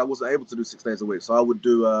 obviously I wasn't able to do 6 days a week. So I would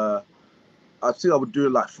do. I think I would do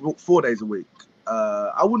like 4 days a week.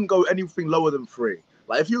 I wouldn't go anything lower than 3.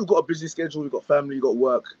 Like if you've got a busy schedule, you've got family, you've got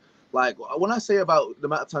work. Like when I say about the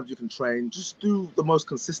amount of times you can train, just do the most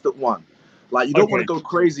consistent one. Like you don't want to go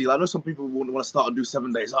crazy. Like, I know some people want to start and do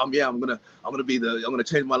 7 days. I'm gonna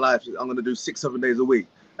change my life. I'm gonna do 6-7 days a week.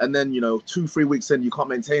 And then 2-3 weeks in, you can't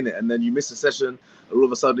maintain it, and then you miss a session. And all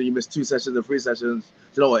of a sudden, you miss 2 sessions and 3 sessions.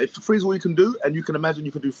 You know what? If 3 is all you can do, and you can imagine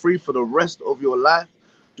you can do 3 for the rest of your life,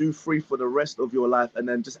 do 3 for the rest of your life, and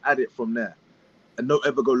then just add it from there, and don't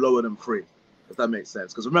ever go lower than 3. If that makes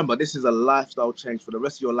sense. Because remember, this is a lifestyle change for the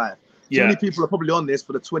rest of your life. Too many people are probably on this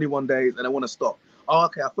for the 21 days and they want to stop. Oh,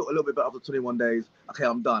 okay, I felt a little bit better after 21 days. Okay,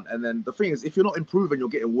 I'm done. And then the thing is, if you're not improving, you're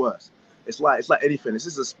getting worse. It's like anything. This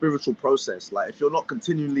is a spiritual process. Like if you're not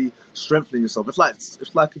continually strengthening yourself, it's like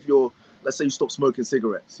if you're, let's say you stop smoking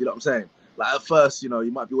cigarettes. You know what I'm saying? Like at first, you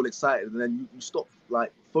might be all excited, and then you stop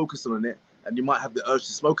like focusing on it, and you might have the urge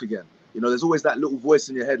to smoke again. There's always that little voice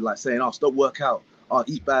in your head like saying, "Oh, stop, work out. Oh,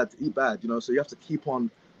 eat bad." So you have to keep on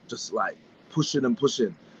just like pushing and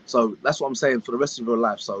pushing. So that's what I'm saying for the rest of your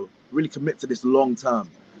life. So really commit to this long term.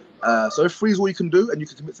 So if 3 is all you can do, and you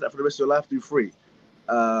can commit to that for the rest of your life, do 3.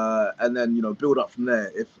 And then build up from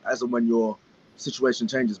there if as and when your situation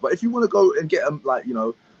changes. But if you want to go and get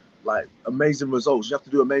like amazing results, you have to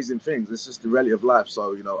do amazing things. It's just the reality of life.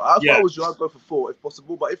 So if I was you, I'd go for 4 if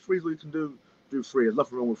possible. But if 3 is all you can do 3. There's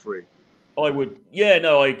nothing wrong with 3. I would,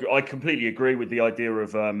 I completely agree with the idea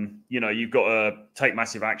of, you've got to take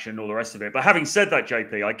massive action, all the rest of it. But having said that,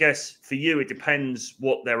 JP, I guess for you, it depends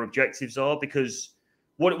what their objectives are, because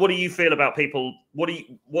what do you feel about people?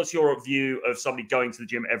 What's your view of somebody going to the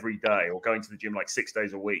gym every day or going to the gym like 6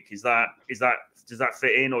 days a week? Does that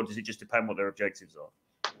fit in, or does it just depend what their objectives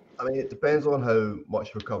are? I mean, it depends on how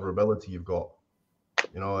much recoverability you've got.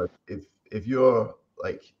 If you're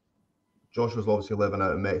like, Josh was obviously living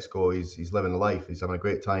out in Mexico. He's living a life. He's having a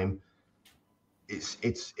great time.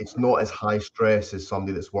 it's not as high stress as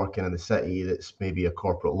somebody that's working in the city that's maybe a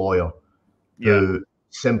corporate lawyer Yeah. who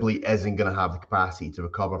simply isn't going to have the capacity to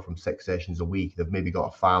recover from 6 sessions a week. They've maybe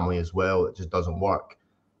got a family as well. It just doesn't work.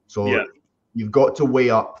 So you've got to weigh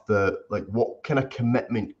up what kind of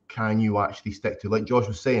commitment can you actually stick to? Like Josh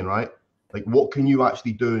was saying, right? Like what can you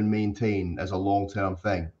actually do and maintain as a long-term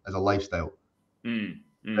thing, as a lifestyle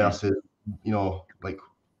versus, like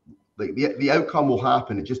the outcome will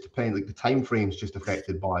happen. It just depends. Like the time frame's just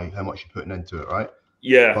affected by how much you're putting into it, right?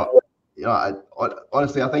 Yeah. But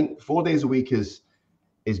honestly, I think 4 days a week is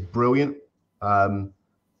brilliant.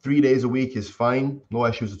 3 days a week is fine. No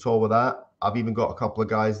issues at all with that. I've even got a couple of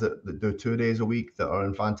guys that do 2 days a week that are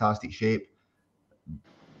in fantastic shape.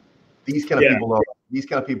 These kind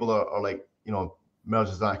of people are like,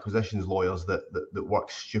 mergers and acquisitions lawyers that work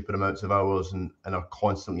stupid amounts of hours and are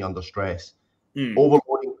constantly under stress.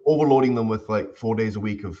 Overloading them with like 4 days a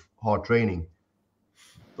week of hard training,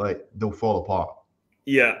 like they'll fall apart.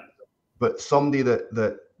 Yeah. But somebody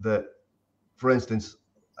that for instance,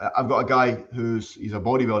 I've got a guy he's a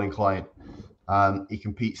bodybuilding client. He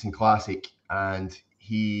competes in classic and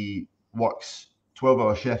he works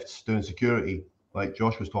 12-hour shifts doing security, like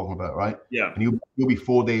Josh was talking about, right? Yeah. And he'll be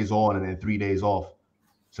 4 days on and then 3 days off.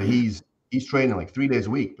 So he's training like 3 days a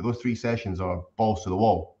week, but those 3 sessions are balls to the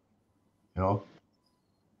wall,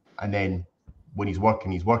 And then when he's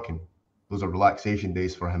working, Those are relaxation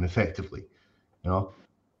days for him, effectively,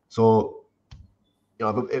 So,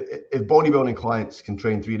 if bodybuilding clients can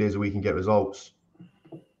train 3 days a week and get results,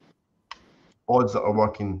 odds that are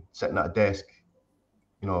working, sitting at a desk,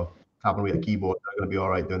 tapping away at a keyboard, are going to be all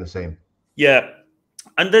right doing the same. Yeah.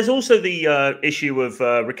 And there's also the issue of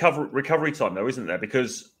recovery time, though, isn't there?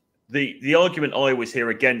 Because the argument I always hear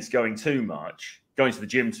against going to the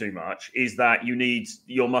gym too much, is that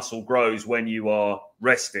your muscle grows when you are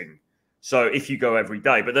resting. So if you go every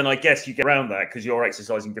day, but then I guess you get around that because you're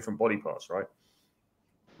exercising different body parts, right?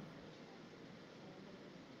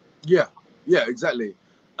 Yeah, exactly.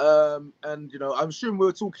 And I'm assuming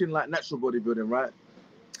we're talking like natural bodybuilding, right?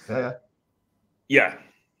 Yeah,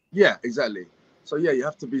 exactly. So yeah, you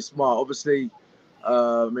have to be smart. Obviously,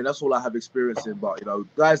 that's all I have experience in. But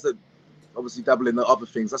guys that obviously dabble in the other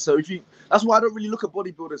things. That's why I don't really look at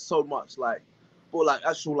bodybuilders so much, but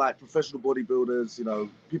actual professional bodybuilders.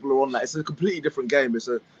 People are on that. It's a completely different game. It's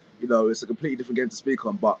a completely different game to speak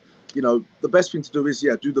on. But the best thing to do is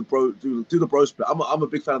do the bro split. I'm a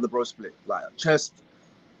big fan of the bro split, like chest,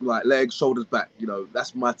 like legs, shoulders, back.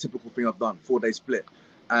 That's my typical thing I've done, 4-day split.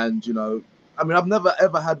 And I've never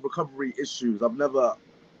ever had recovery issues. I've never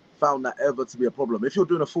found that ever to be a problem. If you're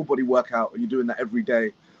doing a full body workout or you're doing that every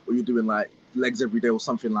day, or you're doing like legs every day or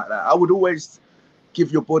something like that, I would always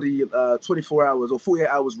give your body 24 hours or 48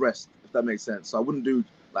 hours rest, if that makes sense. So I wouldn't do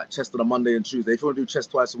like chest on a Monday and Tuesday. If you want to do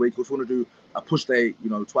chest twice a week, or if you want to do a push day,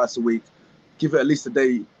 twice a week, give it at least a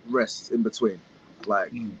day rest in between.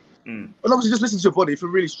 And obviously just listen to your body. If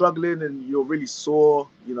you're really struggling and you're really sore,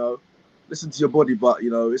 listen to your body. But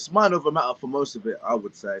it's mind over matter for most of it, I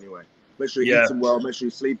would say anyway. Make sure you're eating well, make sure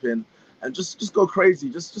you're sleeping, and just go crazy.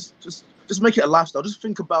 Just make it a lifestyle. Just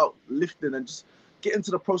think about lifting and just get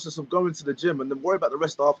into the process of going to the gym and then worry about the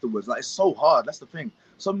rest afterwards. Like, it's so hard. That's the thing.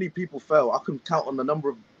 So many people fail. I can count on the number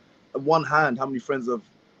of one hand how many friends that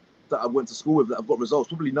I went to school with that have got results.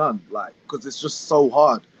 Probably none. Because it's just so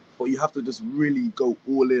hard. But you have to just really go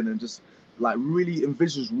all in and just really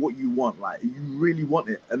envisage what you want. You really want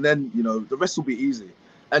it, and then the rest will be easy.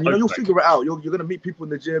 And you'll figure it out. You're gonna meet people in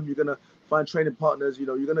the gym. You're gonna find training partners.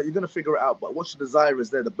 You're gonna figure it out. But once your desire is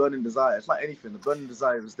there, the burning desire, it's like anything. The burning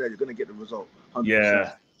desire is there. You're gonna get the result.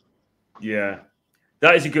 100%. Yeah.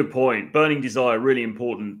 That is a good point. Burning desire, really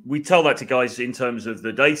important. We tell that to guys in terms of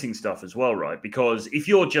the dating stuff as well, right? Because if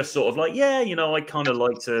you're just sort of like, I kind of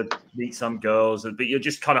like to meet some girls, but you're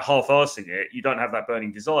just kind of half-arsing it, you don't have that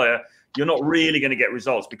burning desire, you're not really going to get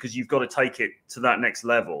results, because you've got to take it to that next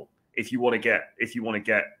level if you want to get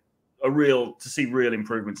to see real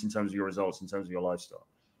improvements in terms of your results, in terms of your lifestyle.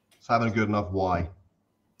 It's having a good enough why.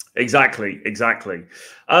 Exactly.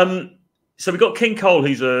 So we've got King Cole,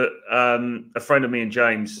 who's a friend of me and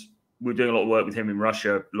James. We were doing a lot of work with him in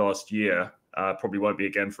Russia last year. Probably won't be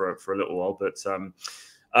again for a little while. But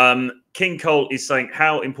King Cole is saying,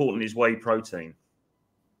 how important is whey protein?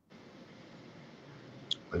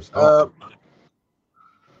 It's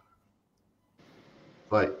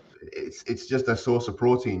just a source of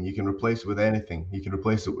protein. You can replace it with anything. You can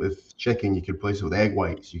replace it with chicken. You can replace it with egg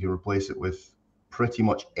whites. You can replace it with pretty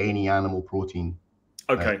much any animal protein.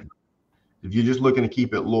 Okay. If you're just looking to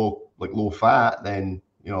keep it low fat, then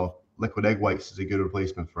liquid egg whites is a good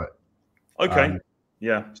replacement for it. Okay.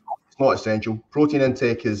 It's not essential. Protein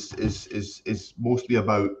intake is mostly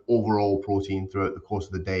about overall protein throughout the course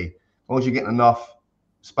of the day. As long as you're getting enough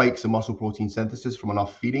spikes of muscle protein synthesis from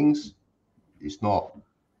enough feedings,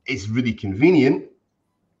 it's really convenient.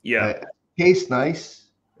 Yeah. It tastes nice,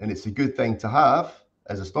 and it's a good thing to have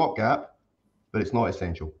as a stopgap, but it's not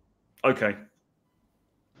essential. Okay.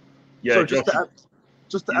 Yeah. So Josh,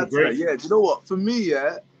 just to you add to agree? that, yeah. Do you know what? For me,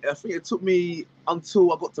 yeah, I think it took me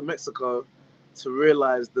until I got to Mexico to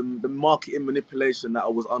realize the marketing manipulation that I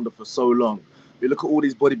was under for so long. You look at all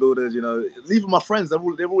these bodybuilders, you know, even my friends, they're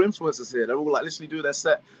all influencers here. They're all like literally do their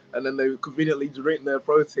set and then they conveniently drink their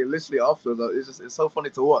protein literally afterwards. Like, it's so funny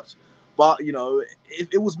to watch. But you know,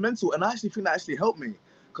 it was mental, and I actually think that actually helped me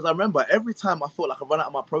because I remember every time I felt like I ran out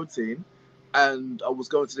of my protein and I was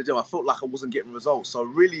going to the gym, I felt like I wasn't getting results. So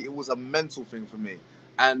really, it was a mental thing for me.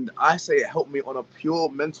 And I say it helped me on a pure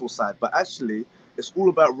mental side, but actually, it's all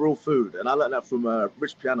about real food. And I learned that from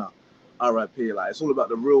Rich Piana, RIP. Like, it's all about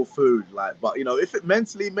the real food. Like, but you know, if it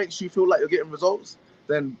mentally makes you feel like you're getting results,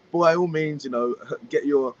 then by all means, you know, get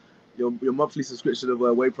your monthly subscription of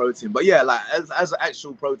whey protein. But yeah, like as an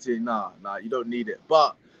actual protein, nah, you don't need it.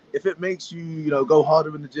 But if it makes you, you know, go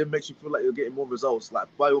harder in the gym, makes you feel like you're getting more results, like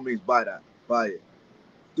by all means, buy it.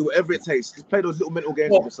 Do whatever it takes. Just play those little mental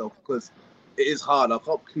games with yourself because it is hard. I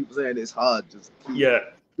can't keep saying it's hard. Just keep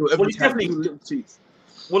do whatever you can. Do little cheats.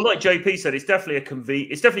 Well, like JP said, it's definitely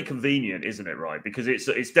it's definitely convenient, isn't it? Right, because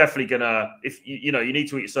it's definitely gonna, if you know, you need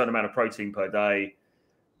to eat a certain amount of protein per day.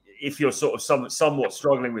 If you're sort of somewhat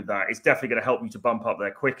struggling with that, it's definitely going to help you to bump up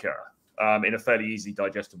there quicker in a fairly easy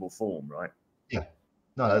digestible form, right? Yeah,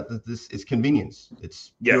 no, this is convenience.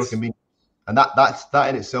 It's Yes. pure convenience, and that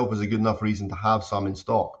in itself is a good enough reason to have some in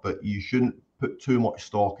stock. But you shouldn't put too much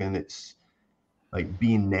stock in it's like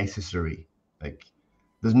being necessary. Like,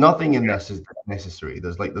 there's nothing in this is necessary.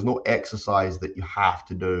 There's no exercise that you have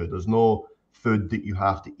to do. There's no food that you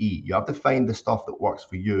have to eat. You have to find the stuff that works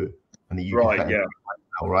for you and that you can fit in.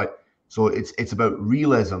 Right. So it's about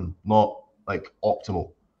realism, not like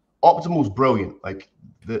optimal. Optimal's brilliant. Like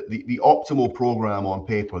the optimal program on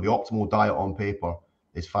paper, the optimal diet on paper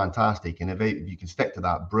is fantastic. And if you can stick to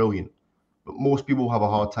that, brilliant. But most people have a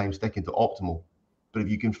hard time sticking to optimal. But if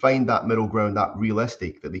you can find that middle ground, that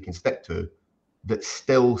realistic that they can stick to, that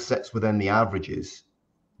still sits within the averages,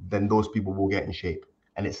 then those people will get in shape.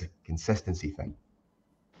 And it's a consistency thing.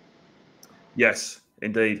 Yes,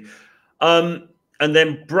 indeed. And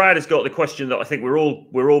then Brad has got the question that I think we're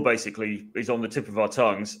all basically is on the tip of our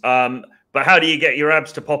tongues. But how do you get your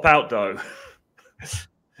abs to pop out, though?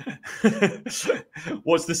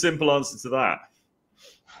 What's the simple answer to that?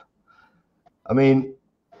 I mean,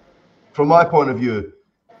 from my point of view,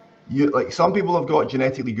 like some people have got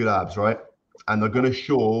genetically good abs, right? And they're going to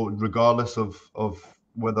show regardless of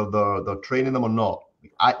whether they're training them or not.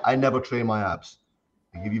 I never train my abs.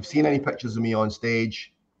 Like, if you've seen any pictures of me on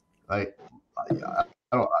stage, I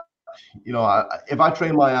don't, you know, if I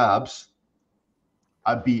train my abs,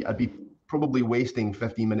 I'd be probably wasting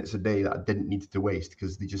 15 minutes a day that I didn't need to waste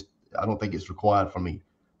because I don't think it's required for me.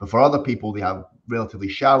 But for other people, they have relatively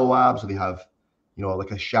shallow abs, or they have, you know,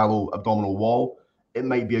 like a shallow abdominal wall. It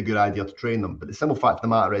might be a good idea to train them. But the simple fact of the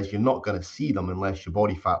matter is you're not going to see them unless your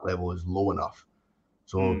body fat level is low enough.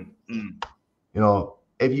 So, you know,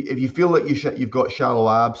 if you feel like you've got shallow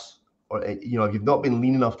abs, or, you know, if you've not been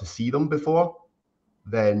lean enough to see them before,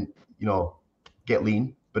 then, you know, get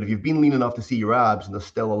lean. But if you've been lean enough to see your abs and they're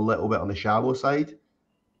still a little bit on the shallow side,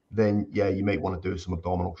 then yeah, you might want to do some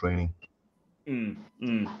abdominal training.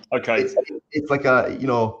 Okay. It's like a, you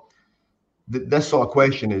know, this sort of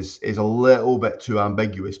question is a little bit too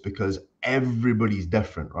ambiguous because everybody's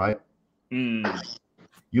different, right?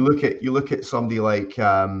 You look at somebody like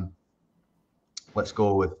let's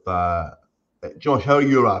go with Josh. How are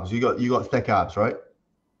your abs? You got thick abs, right?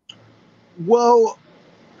 Well,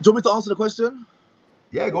 do you want me to answer the question?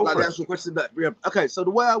 Yeah, go for the actual question that we have. Okay, so the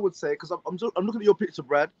way I would say, because I'm looking at your picture,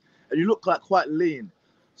 Brad, and you look like quite lean.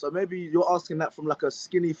 So maybe you're asking that from like a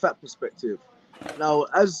skinny fat perspective. Now,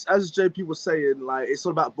 as JP was saying, like it's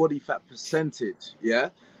all about body fat percentage. Yeah.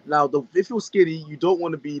 Now, if you're skinny, you don't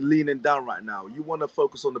want to be leaning down right now. You want to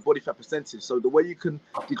focus on the body fat percentage. So the way you can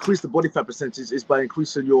decrease the body fat percentage is by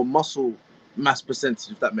increasing your muscle mass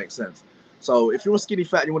percentage, if that makes sense. So if you're a skinny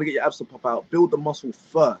fat and you want to get your abs to pop out, build the muscle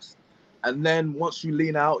first. And then once you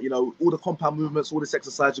lean out, you know, all the compound movements, all this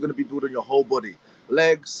exercise, you're going to be building your whole body.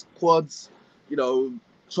 Legs, quads, you know,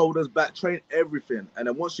 shoulders, back, train everything. And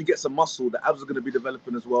then once you get some muscle, the abs are going to be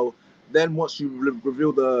developing as well. Then once you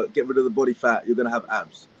get rid of the body fat, you're going to have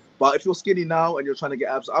abs. But if you're skinny now and you're trying to get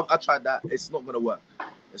abs, I tried that. It's not going to work.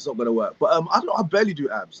 It's not going to work. But I barely do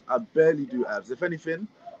abs. If anything,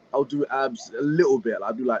 I'll do abs a little bit.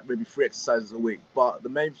 I'll do like maybe 3 exercises a week. But the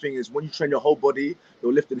main thing is when you train your whole body,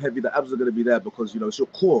 you're lifting heavy, the abs are going to be there because, you know, it's your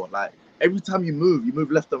core. Like every time you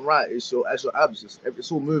move left and right, it's your abs.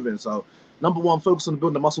 It's all moving. So number one, focus on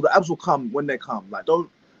building the muscle. The abs will come when they come. Like don't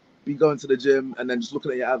be going to the gym and then just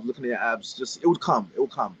looking at your abs. Just it will come.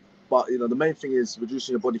 But you know, the main thing is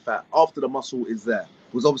reducing your body fat after the muscle is there.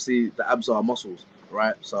 Because obviously the abs are muscles,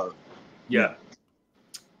 right? So yeah.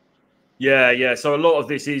 So a lot of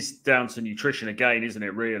this is down to nutrition again, isn't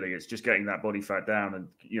it? Really, it's just getting that body fat down, and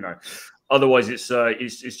you know, otherwise it's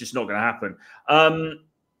just not going to happen.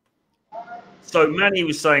 So Manny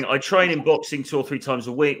was saying, I train in boxing 2 or 3 times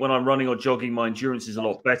a week. When I'm running or jogging, my endurance is a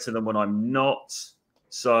lot better than when I'm not.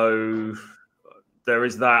 So there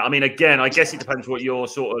is that. I mean, again, I guess it depends what your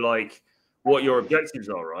sort of like, what your objectives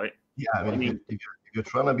are, right? Yeah, I mean, if you're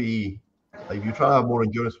trying to be, like, if you're trying to have more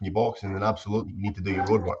endurance when you're boxing, then absolutely you need to do your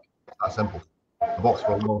road work. It's that simple. I boxed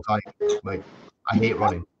for a long time. Like, I hate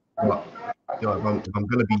running, but you know, if I'm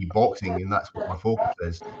going to be boxing and that's what my focus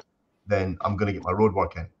is, then I'm going to get my road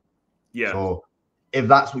work in. Yeah. So if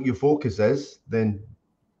that's what your focus is, then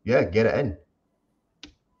yeah, get it in.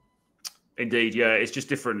 Indeed, yeah, it's just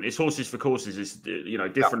different. It's horses for courses. It's, you know,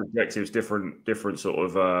 different objectives, different sort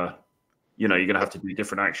of, you know, you're going to have to do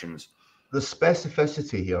different actions. The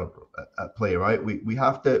specificity here at play, right? We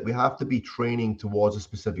have to be training towards a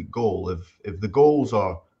specific goal. If the goals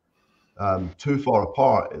are too far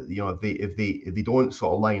apart, you know, if they don't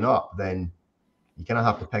sort of line up, then you kind of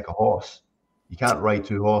have to pick a horse. You can't ride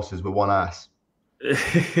 2 horses with one ass.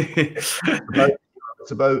 It's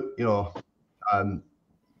about you know,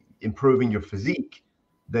 improving your physique,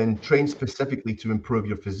 then train specifically to improve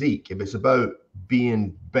your physique. If it's about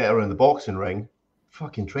being better in the boxing ring,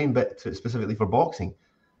 fucking train specifically for boxing.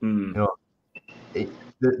 You know,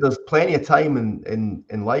 there's plenty of time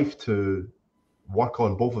in life to work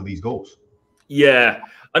on both of these goals. Yeah,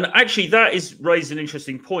 and actually that is raised an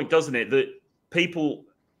interesting point, doesn't it? That people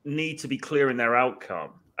need to be clear in their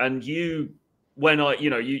outcome. And you, when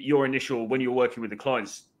your initial, when you're working with the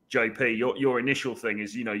clients, JP, your initial thing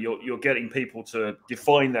is, you know, you're getting people to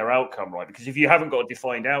define their outcome, right? Because if you haven't got a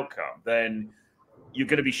defined outcome, then you're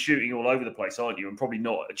going to be shooting all over the place, aren't you? And probably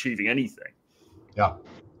not achieving anything. Yeah.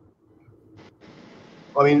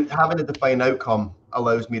 I mean, having a defined outcome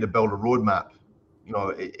allows me to build a roadmap. You know,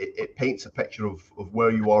 it paints a picture of where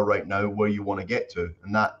you are right now, where you want to get to,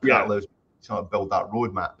 and that allows me to sort of build that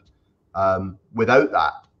roadmap. Without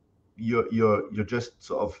that, you're just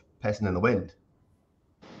sort of pissing in the wind.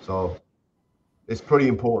 So it's pretty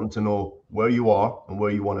important to know where you are and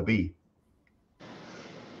where you want to be.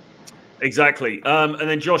 Exactly. And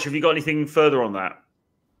then Josh, have you got anything further on that?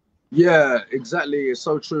 Yeah, exactly. It's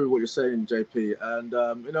so true what you're saying, JP.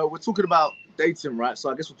 And you know, we're talking about dating, right?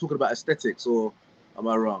 So I guess we're talking about aesthetics, or am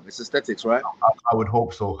I wrong? It's aesthetics, right? I would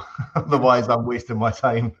hope so. Otherwise, I'm wasting my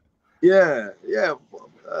time. Yeah.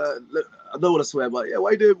 I don't want to swear, but yeah,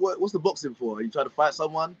 why do what's the boxing for? Are you trying to fight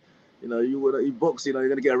someone? You know, you box, you know, you're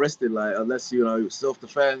gonna get arrested, like, unless, you know,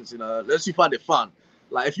 self-defense, you know, unless you find it fun.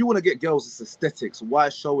 Like, if you want to get girls, it's aesthetics,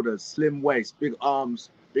 wide shoulders, slim waist, big arms,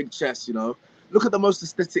 big chest, you know. Look at the most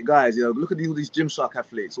aesthetic guys, you know. Look at all these Gymshark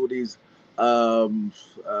athletes, all these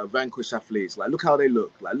Vanquish athletes. Like, look how they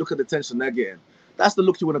look. Like, look at the attention they're getting. That's the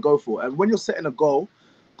look you want to go for. And when you're setting a goal,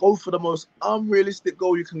 go for the most unrealistic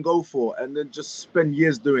goal you can go for, and then just spend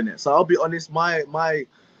years doing it. So I'll be honest, my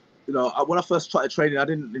you know, when I first started training, I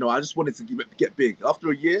didn't, you know, I just wanted to get big.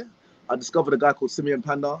 After a year, I discovered a guy called Simeon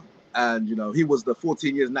Panda, and, you know, he was the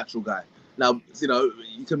 14 years natural guy. Now, you know,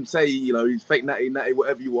 you can say, you know, he's fake natty,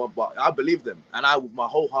 whatever you want, but I believed him. And I, with my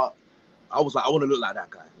whole heart, I was like, I want to look like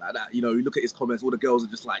that guy. Like that, you know, you look at his comments, all the girls are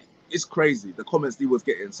just like, it's crazy, the comments he was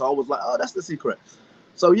getting. So I was like, oh, that's the secret.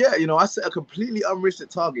 So yeah, you know, I set a completely unrealistic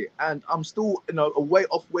target, and I'm still, you know, a way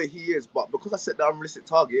off where he is. But because I set the unrealistic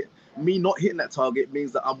target, me not hitting that target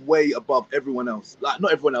means that I'm way above everyone else. Like,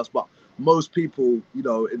 not everyone else, but most people, you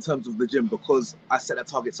know, in terms of the gym, because I set that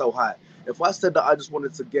target so high. If I said that I just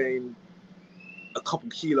wanted to gain a couple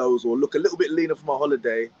kilos or look a little bit leaner for my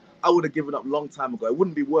holiday, I would have given up a long time ago. It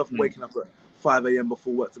wouldn't be worth waking up at 5 a.m.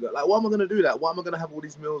 before work to go. Like, why am I going to do that? Why am I going to have all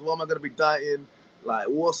these meals? Why am I going to be dieting? Like,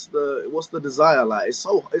 what's the desire? Like,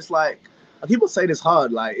 it's like, people say it's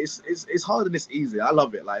hard. Like, it's hard and it's easy. I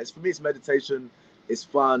love it. Like, for me, it's meditation. It's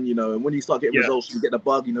fun, you know. And when you start getting results, you get the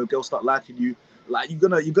bug. You know, girls start liking you. Like, you're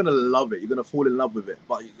gonna love it. You're gonna fall in love with it.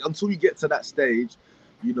 But until you get to that stage,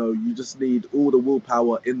 you know, you just need all the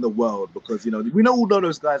willpower in the world, because, you know, we all know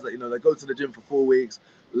those guys that, you know, they go to the gym for 4 weeks,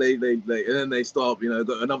 and then they stop, you know,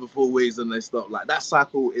 got another 4 weeks and they stop. Like, that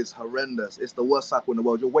cycle is horrendous. It's the worst cycle in the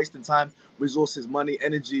world. You're wasting time, resources, money,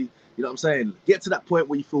 energy. You know what I'm saying? Get to that point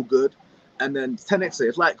where you feel good, and then 10x it.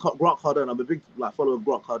 It's like Grant Cardone. I'm a big follower of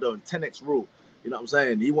Grant Cardone. 10x rule. You know what I'm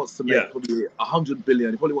saying? He wants to make probably 100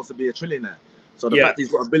 billion. He probably wants to be a trillionaire. So the fact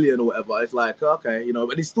he's got a billion or whatever, it's like, okay, you know,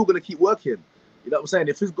 and he's still going to keep working. You know what I'm saying?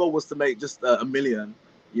 If his goal was to make just a million,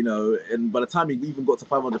 you know, and by the time he even got to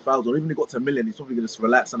 500,000, or even he got to $1 million, he's probably going to just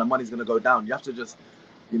relax and the money's going to go down. You have to just,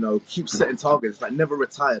 you know, keep setting targets, like never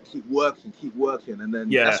retire, keep working, and then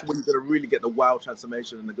that's when you're going to really get the wow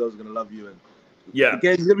transformation, and the girls are going to love you. And the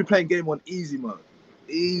game, you're going to be playing game on easy mode.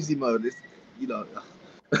 Easy mode. It's, you know.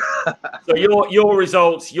 So your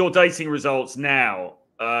results, your dating results now,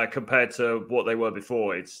 compared to what they were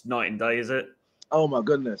before, it's night and day, is it? Oh my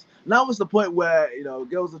goodness. Now it's the point where, you know,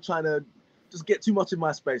 girls are trying to just get too much in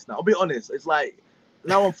my space now. I'll be honest. It's like,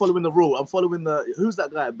 now I'm following the rule. I'm following who's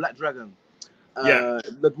that guy? Black Dragon.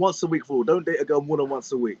 The once a week rule. Don't date a girl more than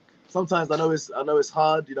once a week. Sometimes I know it's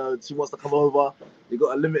hard, you know, she wants to come over. You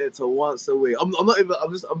got to limit it to once a week. I'm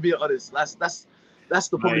being honest. That's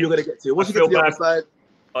the problem you're gonna get to. Once you get to the other side.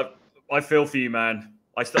 I feel for you, man.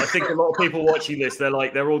 I think a lot of people watching this, they're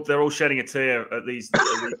all shedding a tear at these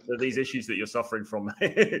issues that you're suffering from. Well,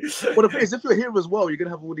 the thing is, if you're here as well, you're gonna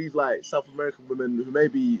have all these like South American women who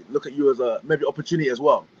maybe look at you as a opportunity as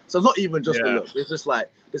well. So it's not even just the look. It's just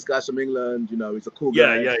like, this guy's from England, you know, he's a cool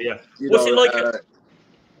guy. Yeah.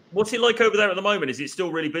 What's it like over there at the moment? Is it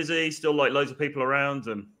still really busy? Still like loads of people around?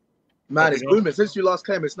 And man, it's booming. Since you last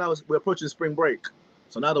came, we're approaching spring break.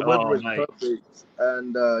 So now the weather is perfect,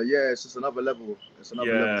 and it's just another level. It's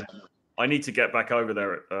another level. I need to get back over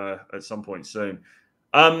there at some point soon.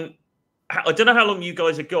 I don't know how long you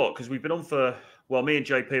guys have got, because we've been on for, well, me and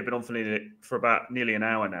JP have been on for about nearly an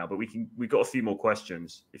hour now, but we've got a few more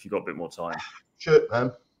questions if you've got a bit more time. Sure,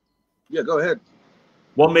 man. Yeah, go ahead.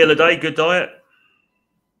 1 meal a day, good diet.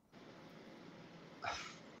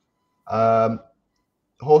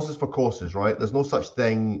 Horses for courses, right? There's no such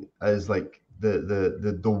thing as like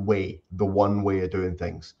the one way of doing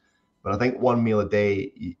things, but I think 1 meal a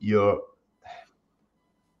day, you're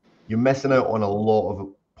missing out on a lot of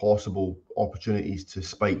possible opportunities to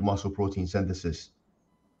spike muscle protein synthesis.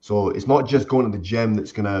 So it's not just going to the gym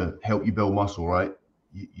that's going to help you build muscle, right?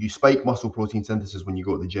 You spike muscle protein synthesis when you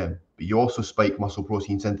go to the gym, but you also spike muscle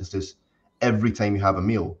protein synthesis every time you have a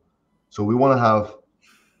meal. So we want to have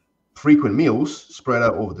frequent meals spread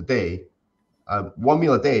out over the day. 1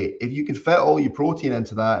 meal a day, if you can fit all your protein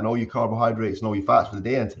into that and all your carbohydrates and all your fats for the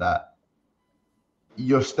day into that,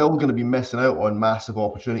 you're still going to be missing out on massive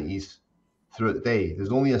opportunities throughout the day.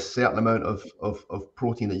 There's only a certain amount of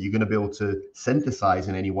protein that you're going to be able to synthesize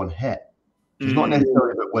in any one hit. It's not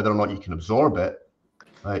necessarily about whether or not you can absorb it.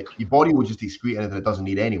 Right? Your body will just excrete anything it doesn't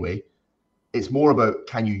need anyway. It's more about,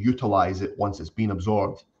 can you utilize it once it's been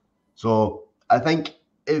absorbed? So I think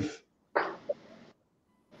if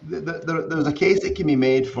there's a case that can be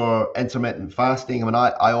made for intermittent fasting. I mean,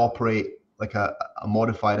 I operate like a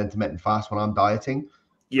modified intermittent fast when I'm dieting.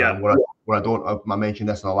 Yeah. Where I don't, I mentioned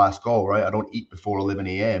this in the last call, right? I don't eat before 11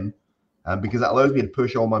 a.m. Because that allows me to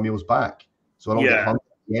push all my meals back. So I don't get hungry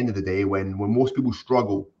at the end of the day when most people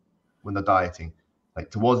struggle when they're dieting. Like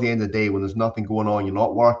towards the end of the day, when there's nothing going on, you're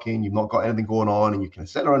not working, you've not got anything going on, and you can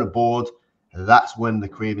sit around a board, that's when the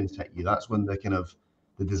cravings hit you. That's when the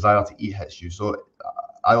desire to eat hits you. So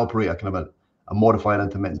I operate a kind of a modified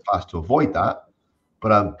intermittent fast to avoid that,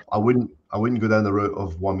 but I wouldn't go down the route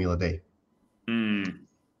of 1 meal a day.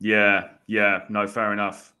 Yeah, no, fair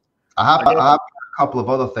enough. I have a couple of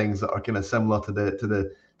other things that are kind of similar to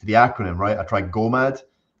the acronym, right? I tried GOMAD.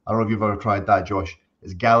 I don't know if you've ever tried that, Josh.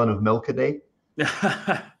 It's a gallon of milk a day.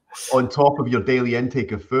 On top of your daily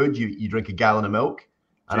intake of food, you drink a gallon of milk.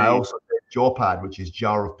 And I also did JawPad, which is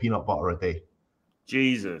jar of peanut butter a day.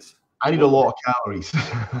 Jesus. I need a lot of calories. Yeah.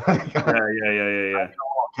 I need a lot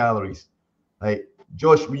of calories. Like,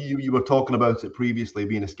 Josh, you were talking about it previously,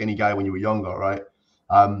 being a skinny guy when you were younger, right?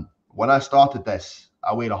 When I started this,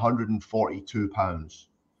 I weighed 142 pounds.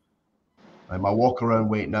 Like, my walk around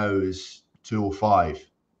weight now is 205.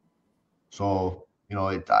 So, you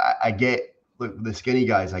know, I get, look, the skinny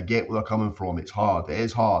guys, I get where they're coming from. It's hard. It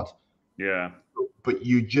is hard. Yeah. But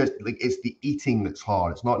you just, like, it's the eating that's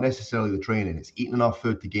hard. It's not necessarily the training. It's eating enough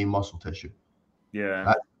food to gain muscle tissue.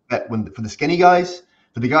 Yeah. For the skinny guys,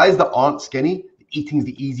 for the guys that aren't skinny, the eating's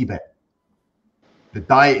the easy bit. The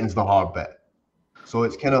dieting's the hard bit. So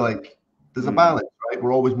it's kind of like, there's a balance, right?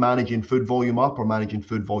 We're always managing food volume up or managing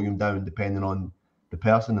food volume down, depending on the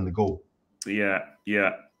person and the goal. Yeah,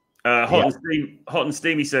 yeah. Hot and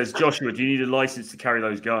Steamy says, Joshua, do you need a license to carry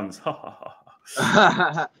those guns? You're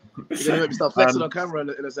gonna make me start flexing on camera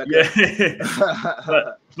in a second.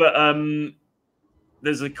 Yeah. but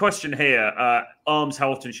there's a question here. Arms,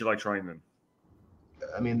 how often should I train them?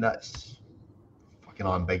 I mean, that's fucking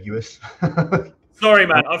ambiguous. Sorry,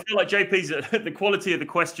 man. I feel like JP's the quality of the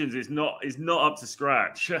questions is not up to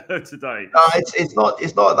scratch today. No, it's not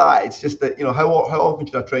that. It's just that, you know, how often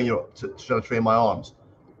should I train my arms?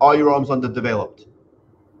 Are your arms underdeveloped?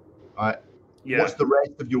 Right. Yeah. What's the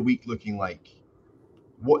rest of your week looking like?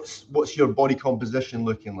 What's your body composition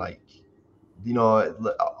looking like? You know,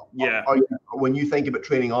 yeah. When you think about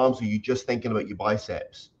training arms, are you just thinking about your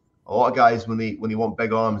biceps? A lot of guys, when they want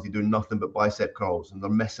big arms, they do nothing but bicep curls, and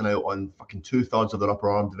they're missing out on fucking 2/3 of their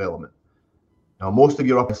upper arm development. Now, most of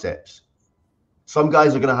your upper biceps, some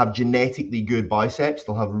guys are going to have genetically good biceps.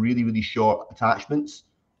 They'll have really, really short attachments,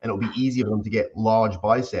 and it'll be easier for them to get large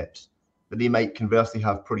biceps. But they might conversely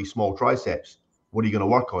have pretty small triceps. What are you going to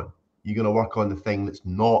work on? You're going to work on the thing that's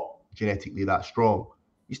not genetically that strong.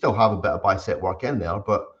 You still have a bit of bicep work in there,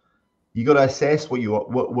 but you got to assess where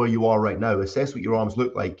you are right now. Assess what your arms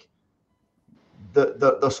look like.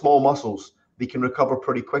 The small muscles, they can recover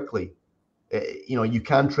pretty quickly. You know, you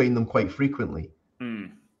can train them quite frequently,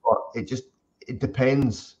 but it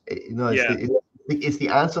depends. It's the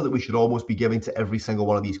answer that we should almost be giving to every single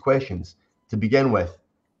one of these questions to begin with.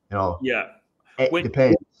 You know, it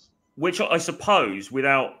depends. Which I suppose,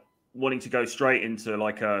 without wanting to go straight into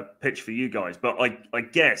like a pitch for you guys, but I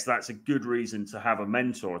guess that's a good reason to have a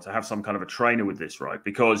mentor, to have some kind of a trainer with this, right?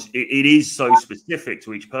 Because it is so specific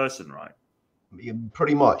to each person, right?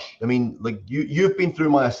 Pretty much. I mean, like you've been through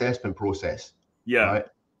my assessment process. Yeah. Right?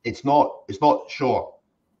 It's not short.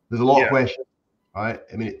 There's a lot of questions. Right?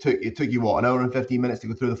 I mean, it took you what, an hour and 15 minutes to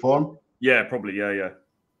go through the form? Yeah, probably. Yeah.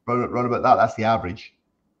 Run about that. That's the average.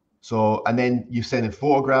 So, and then you send in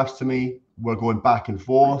photographs to me. We're going back and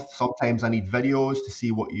forth. Sometimes I need videos to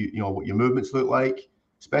see what what your movements look like.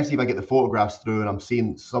 Especially if I get the photographs through and I'm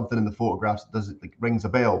seeing something in the photographs that rings a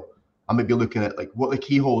bell. I might be looking at like what the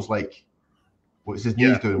keyhole's like. What's his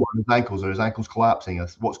knees doing? What are his ankles? Are his ankles collapsing?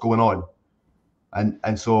 What's going on?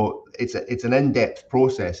 And so it's an in-depth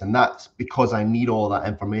process, and that's because I need all that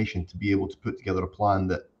information to be able to put together a plan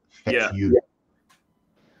that fits you.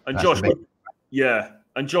 And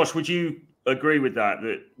Josh, would you agree with that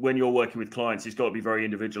when you're working with clients, it's got to be very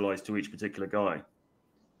individualized to each particular guy?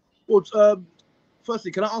 Well,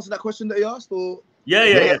 firstly, can I answer that question that you asked? Or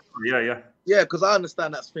yeah, because I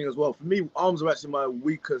understand that thing as well. For me, arms are actually my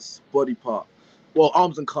weakest body part. Well,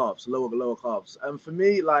 arms and calves, lower calves. And for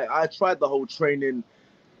me, like, I tried the whole train them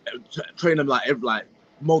like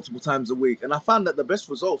multiple times a week, and I found that the best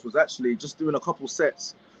results was actually just doing a couple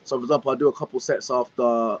sets. So, for example, I do a couple sets of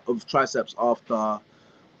triceps after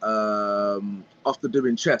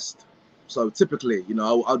doing chest. So typically, you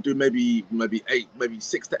know, I'll do maybe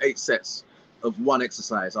 6 to 8 sets of one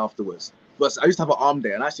exercise afterwards. But I used to have an arm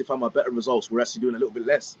day, and I actually found my better results were actually doing a little bit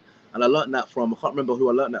less. And I learned that from, I can't remember who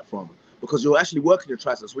I learned that from, because you're actually working your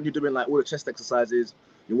triceps when you're doing like all the chest exercises.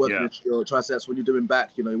 You're working your triceps. When you're doing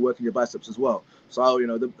back, you know, you're working your biceps as well. So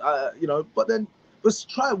but then just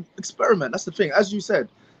try experiment. That's the thing. As you said,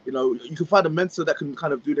 you know, you can find a mentor that can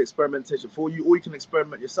kind of do the experimentation for you, or you can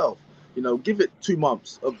experiment yourself. You know, give it 2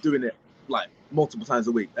 months of doing it like multiple times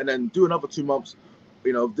a week, and then do another 2 months,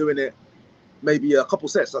 you know, of doing it maybe a couple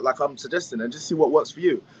sets like I'm suggesting, and just see what works for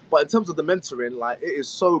you. But in terms of the mentoring, like, it is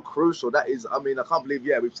so crucial. That is, I mean, I can't believe,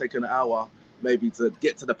 we've taken an hour maybe to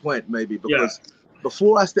get to the point, maybe, because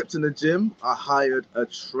before I stepped in the gym, I hired a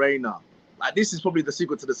trainer. Like, this is probably the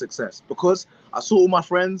secret to the success, because I saw all my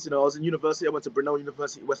friends, you know, I was in university, I went to Brunel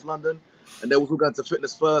University, West London, and they were all going to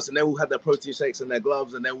fitness first, and they all had their protein shakes and their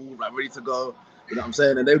gloves, and they were all like ready to go, you know what I'm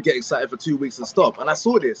saying? And they would get excited for 2 weeks and stop. And I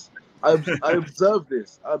saw this. I observed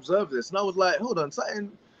this, and I was like, hold on,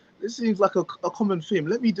 this seems like a common theme.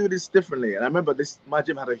 Let me do this differently. And I remember my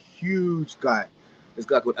gym had a huge guy, this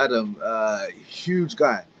guy called Adam, huge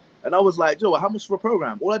guy. And I was like, Joe, how much for a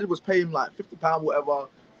program? All I did was pay him like £50, whatever,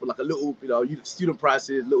 for like a little, you know, student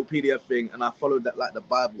prices, little PDF thing. And I followed that like the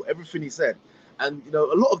Bible, everything he said. And, you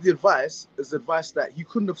know, a lot of the advice is advice that he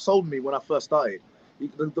couldn't have sold me when I first started.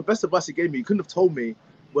 The best advice he gave me, he couldn't have told me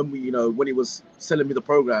when he was selling me the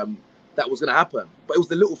program that was going to happen. But it was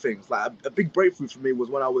the little things. Like a big breakthrough for me was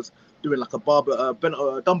when I was doing like a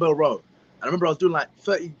dumbbell row. And I remember I was doing like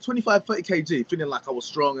 25, 30 kg, feeling like I was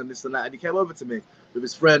strong and this and that. And he came over to me with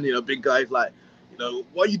his friend, you know, big guy, like, you know,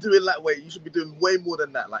 what are you doing that way? You should be doing way more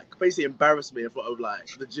than that. Like, basically embarrassed me in front of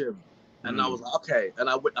like the gym. And I was like, okay. And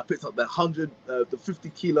I picked up the 50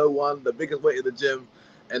 kilo one, the biggest weight in the gym.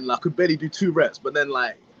 and I could barely do 2 reps. But then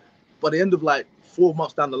like by the end of like 4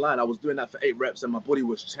 months down the line, I was doing that for 8 reps, and my body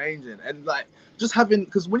was changing. And like just having,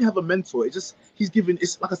 because when you have a mentor, he's giving.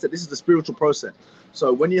 It's like I said, this is the spiritual process.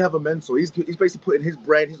 So when you have a mentor, he's basically putting his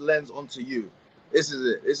brain, his lens onto you. This is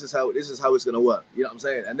it. This is how it's gonna work. You know what I'm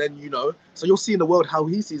saying? And then so you're seeing the world how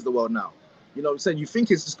he sees the world now. You know what I'm saying? You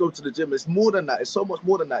think it's just go to the gym. It's more than that. It's so much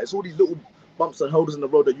more than that. It's all these little bumps and holders in the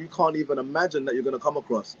road that you can't even imagine that you're gonna come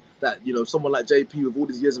across. That someone like JP with all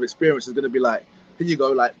these years of experience is gonna be like, here you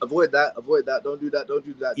go, like avoid that, don't do that,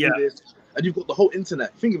 do this. And you've got the whole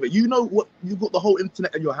internet. Think of it. You've got the whole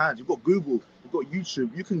internet in your hands. You've got Google, you've got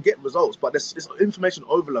YouTube. You can get results, but it's information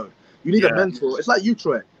overload. You need a mentor. It's like you,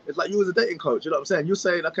 Troy. It's like you as a dating coach. You know what I'm saying? You're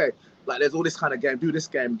saying, okay, like there's all this kind of game, do this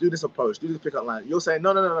approach, do this pickup line. You're saying,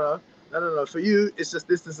 no. For you, it's just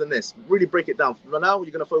this, and this. Really break it down. Right now,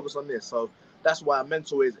 you're gonna focus on this. So that's why a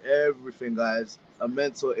mentor is everything, guys. A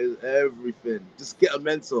mentor is everything. Just get a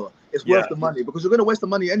mentor. It's worth the money, because you're gonna waste the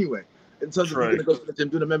money anyway. In terms of you're gonna go to the gym,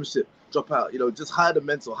 do the membership, drop out. Just hire the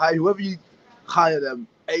mentor. Hire whoever you hire them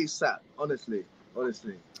ASAP. Honestly.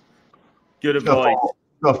 Good advice.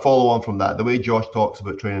 A follow on from that, the way Josh talks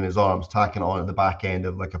about training his arms, tacking it on at the back end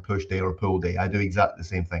of like a push day or a pull day, I do exactly the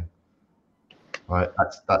same thing. Right,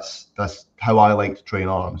 that's how I like to train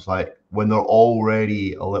arms. Like when they're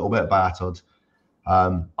already a little bit battered,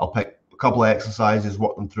 I'll pick a couple of exercises,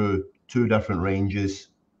 work them through 2 different ranges,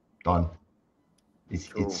 done.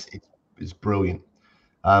 It's brilliant.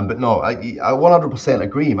 But no, I 100%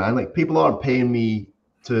 agree, man. Like people aren't paying me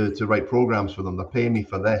to write programs for them. They're paying me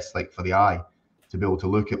for this, like for the eye, to be able to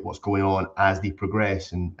look at what's going on as they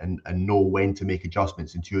progress and know when to make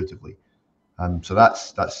adjustments intuitively. So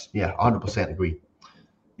that's 100% agree.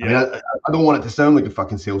 I mean, I don't want it to sound like a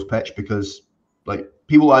fucking sales pitch, because like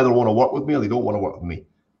people either want to work with me or they don't want to work with me.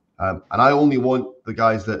 And I only want the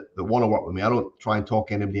guys that want to work with me. I don't try and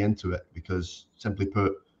talk anybody into it, because simply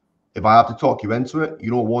put, if I have to talk you into it,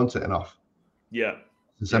 you don't want it enough. Yeah.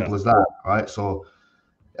 It's as simple as that, right? So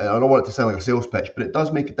I don't want it to sound like a sales pitch, but it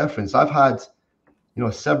does make a difference. I've had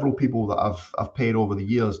several people that I've paid over the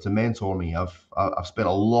years to mentor me. I've spent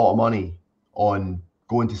a lot of money on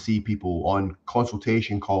going to see people, on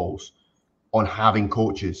consultation calls, on having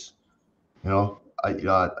coaches. My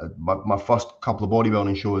first couple of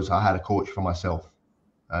bodybuilding shows, I had a coach for myself.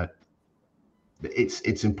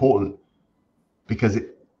 It's important, because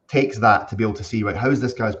it takes that to be able to see, right, how does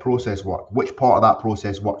this guy's process work? Which part of that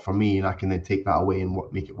process worked for me, and I can then take that away and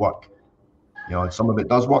make it work. Some of it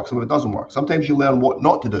does work, some of it doesn't work. Sometimes you learn what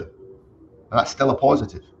not to do, and that's still a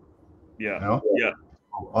positive. Yeah.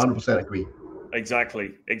 100% agree.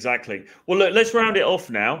 Exactly. Well, look, let's round it off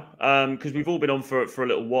now, because we've all been on for a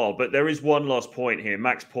little while. But there is one last point here.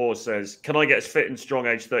 Max Paw says, "Can I get as fit and strong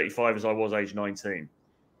age 35 as I was age 19?"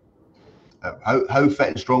 How fit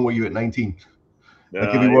and strong were you at 19?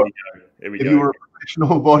 Like if you were a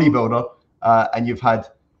professional bodybuilder and you've had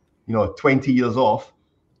 20 years off,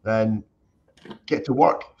 then get to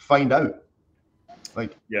work, find out.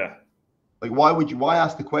 Like why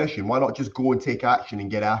ask the question? Why not just go and take action and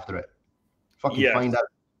get after it? Fucking find out.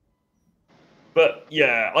 But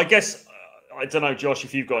yeah, I guess I don't know, Josh,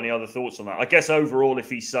 if you've got any other thoughts on that. I guess overall, if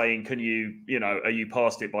he's saying, can you, are you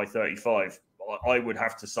past it by 35? I would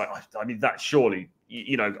have to say, I mean, that surely,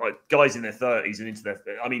 guys in their 30s and into their,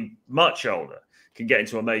 much older, can get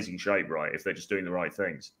into amazing shape, right, if they're just doing the right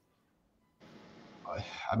things.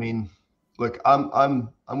 I mean, look, I'm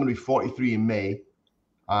going to be 43 in May,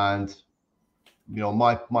 and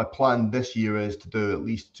my plan this year is to do at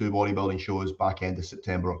least 2 bodybuilding shows back end of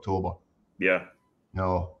September, October. Yeah.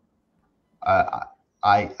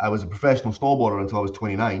 I was a professional snowboarder until I was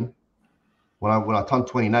 29. When I turned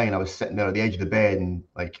 29, I was sitting there at the edge of the bed, and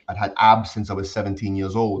like I'd had abs since I was 17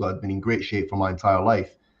 years old. I'd been in great shape for my entire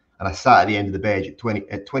life, and I sat at the end of the bed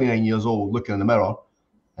at 29 years old, looking in the mirror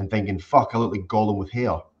and thinking, "Fuck, I look like Gollum with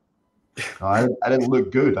hair." I didn't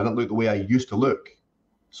look good. I didn't look the way I used to look.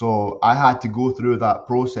 So I had to go through that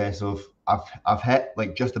process of I've hit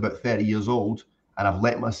like just about 30 years old, and I've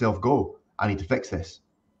let myself go. I need to fix this.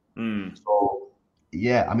 So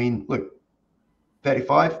yeah, I mean, look,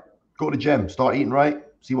 35, go to the gym, start eating right,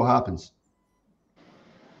 see what happens.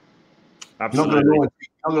 Absolutely. You're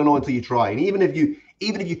not gonna know until you try. And even if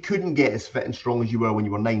you couldn't get as fit and strong as you were when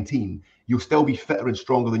you were 19, you'll still be fitter and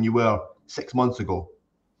stronger than you were 6 months ago.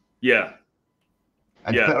 Yeah.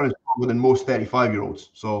 And fitter and stronger than most 35-year-olds.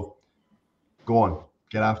 So go on,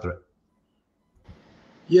 get after it.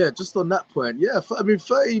 Yeah, just on that point. Yeah, I mean,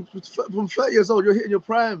 from 30 years old, you're hitting your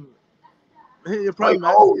prime. Man. It's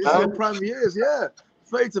your prime years, yeah.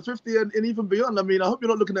 30 to 50 and even beyond. I mean, I hope you're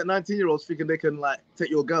not looking at 19-year-olds thinking they can like take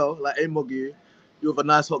your girl, like aimog you. you're with a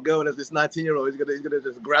nice hot girl and there's this 19-year-old, he's gonna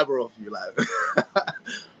just grab her off you, like.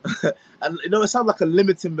 And you know, it sounds like a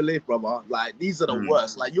limiting belief, brother. Like, these are the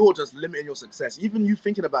worst. Like, you're just limiting your success. Even you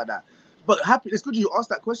thinking about that. But it's good you asked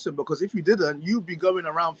that question, because if you didn't, you'd be going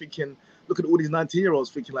around thinking, look at all these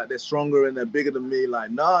 19-year-olds thinking like they're stronger and they're bigger than me.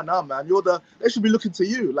 Like, nah, man, they should be looking to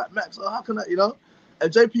you. Like, Max, how can I, you know?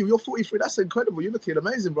 And JP, you're 43. That's incredible. You're looking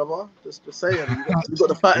amazing, brother. Just saying. You got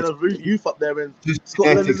the fighting of youth up there in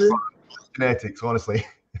Scotland, is it? Genetics, honestly.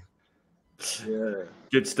 Yeah.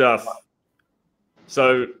 Good stuff.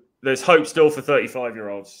 So there's hope still for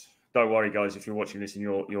 35-year-olds. Don't worry, guys, if you're watching this and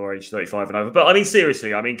you're age 35 and over. But I mean,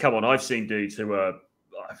 seriously, I mean, come on. I've seen dudes who are,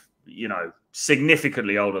 you know,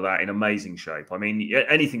 significantly older than that in amazing shape. I mean,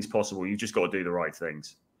 anything's possible. You've just got to do the right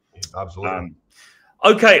things. Absolutely.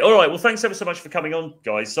 Okay, all right. Well, thanks ever so much for coming on,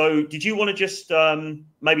 guys. So did you want to just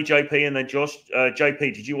maybe JP and then Josh? JP,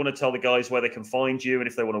 did you want to tell the guys where they can find you and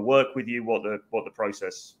if they want to work with you, what the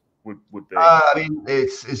process would be? I mean,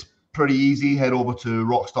 it's pretty easy. Head over to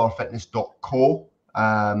rockstarfitness.co.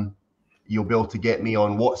 You'll be able to get me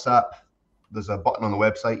on WhatsApp. There's a button on the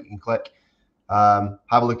website you can click. Have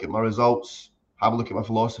a look at my results. Have a look at my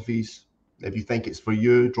philosophies. If you think it's for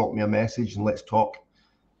you, drop me a message and let's talk.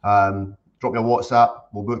 Drop me a WhatsApp.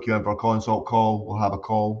 We'll book you in for a consult call. We'll have a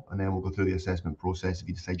call, and then we'll go through the assessment process if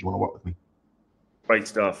you decide you want to work with me. Great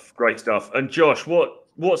stuff. Great stuff. And Josh,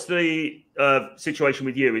 what's the situation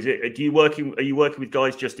with you? Are you working with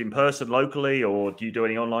guys just in person locally, or do you do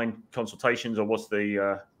any online consultations, or what's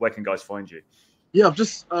the where can guys find you? Yeah, I've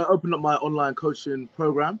just opened up my online coaching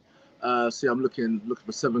program. See, I'm looking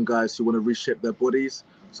for 7 guys who want to reshape their bodies.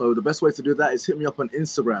 So the best way to do that is hit me up on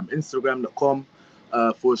Instagram,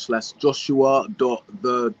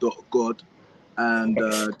 instagram.com/joshua.the.god, and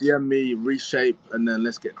DM me, reshape, and then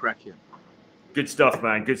let's get cracking. Good stuff,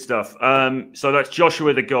 man. Good stuff. So that's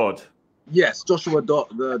Joshua the God. Yes,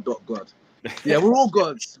 Joshua.the.god. Yeah, we're all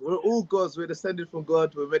gods. We're all gods. We're descended from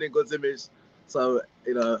God. We're made in God's image. So,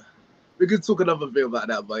 you know, we could talk another bit about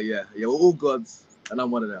that, but yeah, we're all gods, and I'm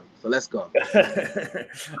one of them. So let's go.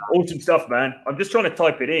 Awesome stuff, man. I'm just trying to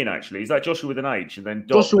type it in, actually. Is that Joshua with an H and then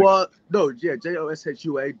Joshua? No, yeah,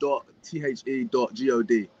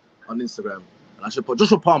 JOSHUA.THE.GOD on Instagram. And I should put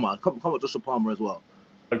Joshua Palmer. Come with Joshua Palmer as well.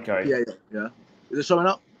 Okay. Yeah. Is it showing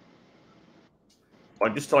up?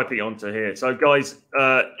 I'm just typing it onto here. So, guys,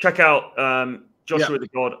 check out Joshua the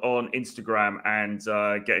God on Instagram and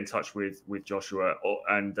get in touch with Joshua.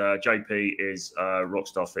 And JP is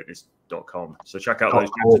rockstarfitness.com. So check out those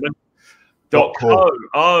gentlemen. .co.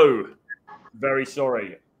 Oh, very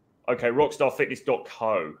sorry. Okay,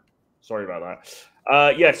 rockstarfitness.co. Sorry about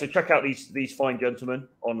that. Yeah, so check out these fine gentlemen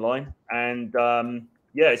online. And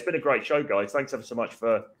yeah, it's been a great show, guys. Thanks ever so much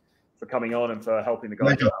for coming on and for helping the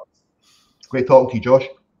guys out. Great talking to you, Josh.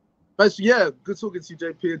 Thanks, yeah, good talking to you,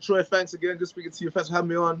 JP. And Troy, thanks again. Good speaking to you. Thanks for having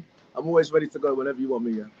me on. I'm always ready to go whenever you want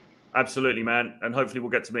me. Yeah. Absolutely, man. And hopefully we'll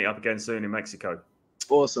get to meet up again soon in Mexico.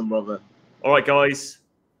 Awesome, brother. All right, guys.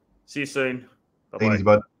 See you soon. Bye-bye. Thanks,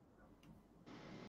 bud.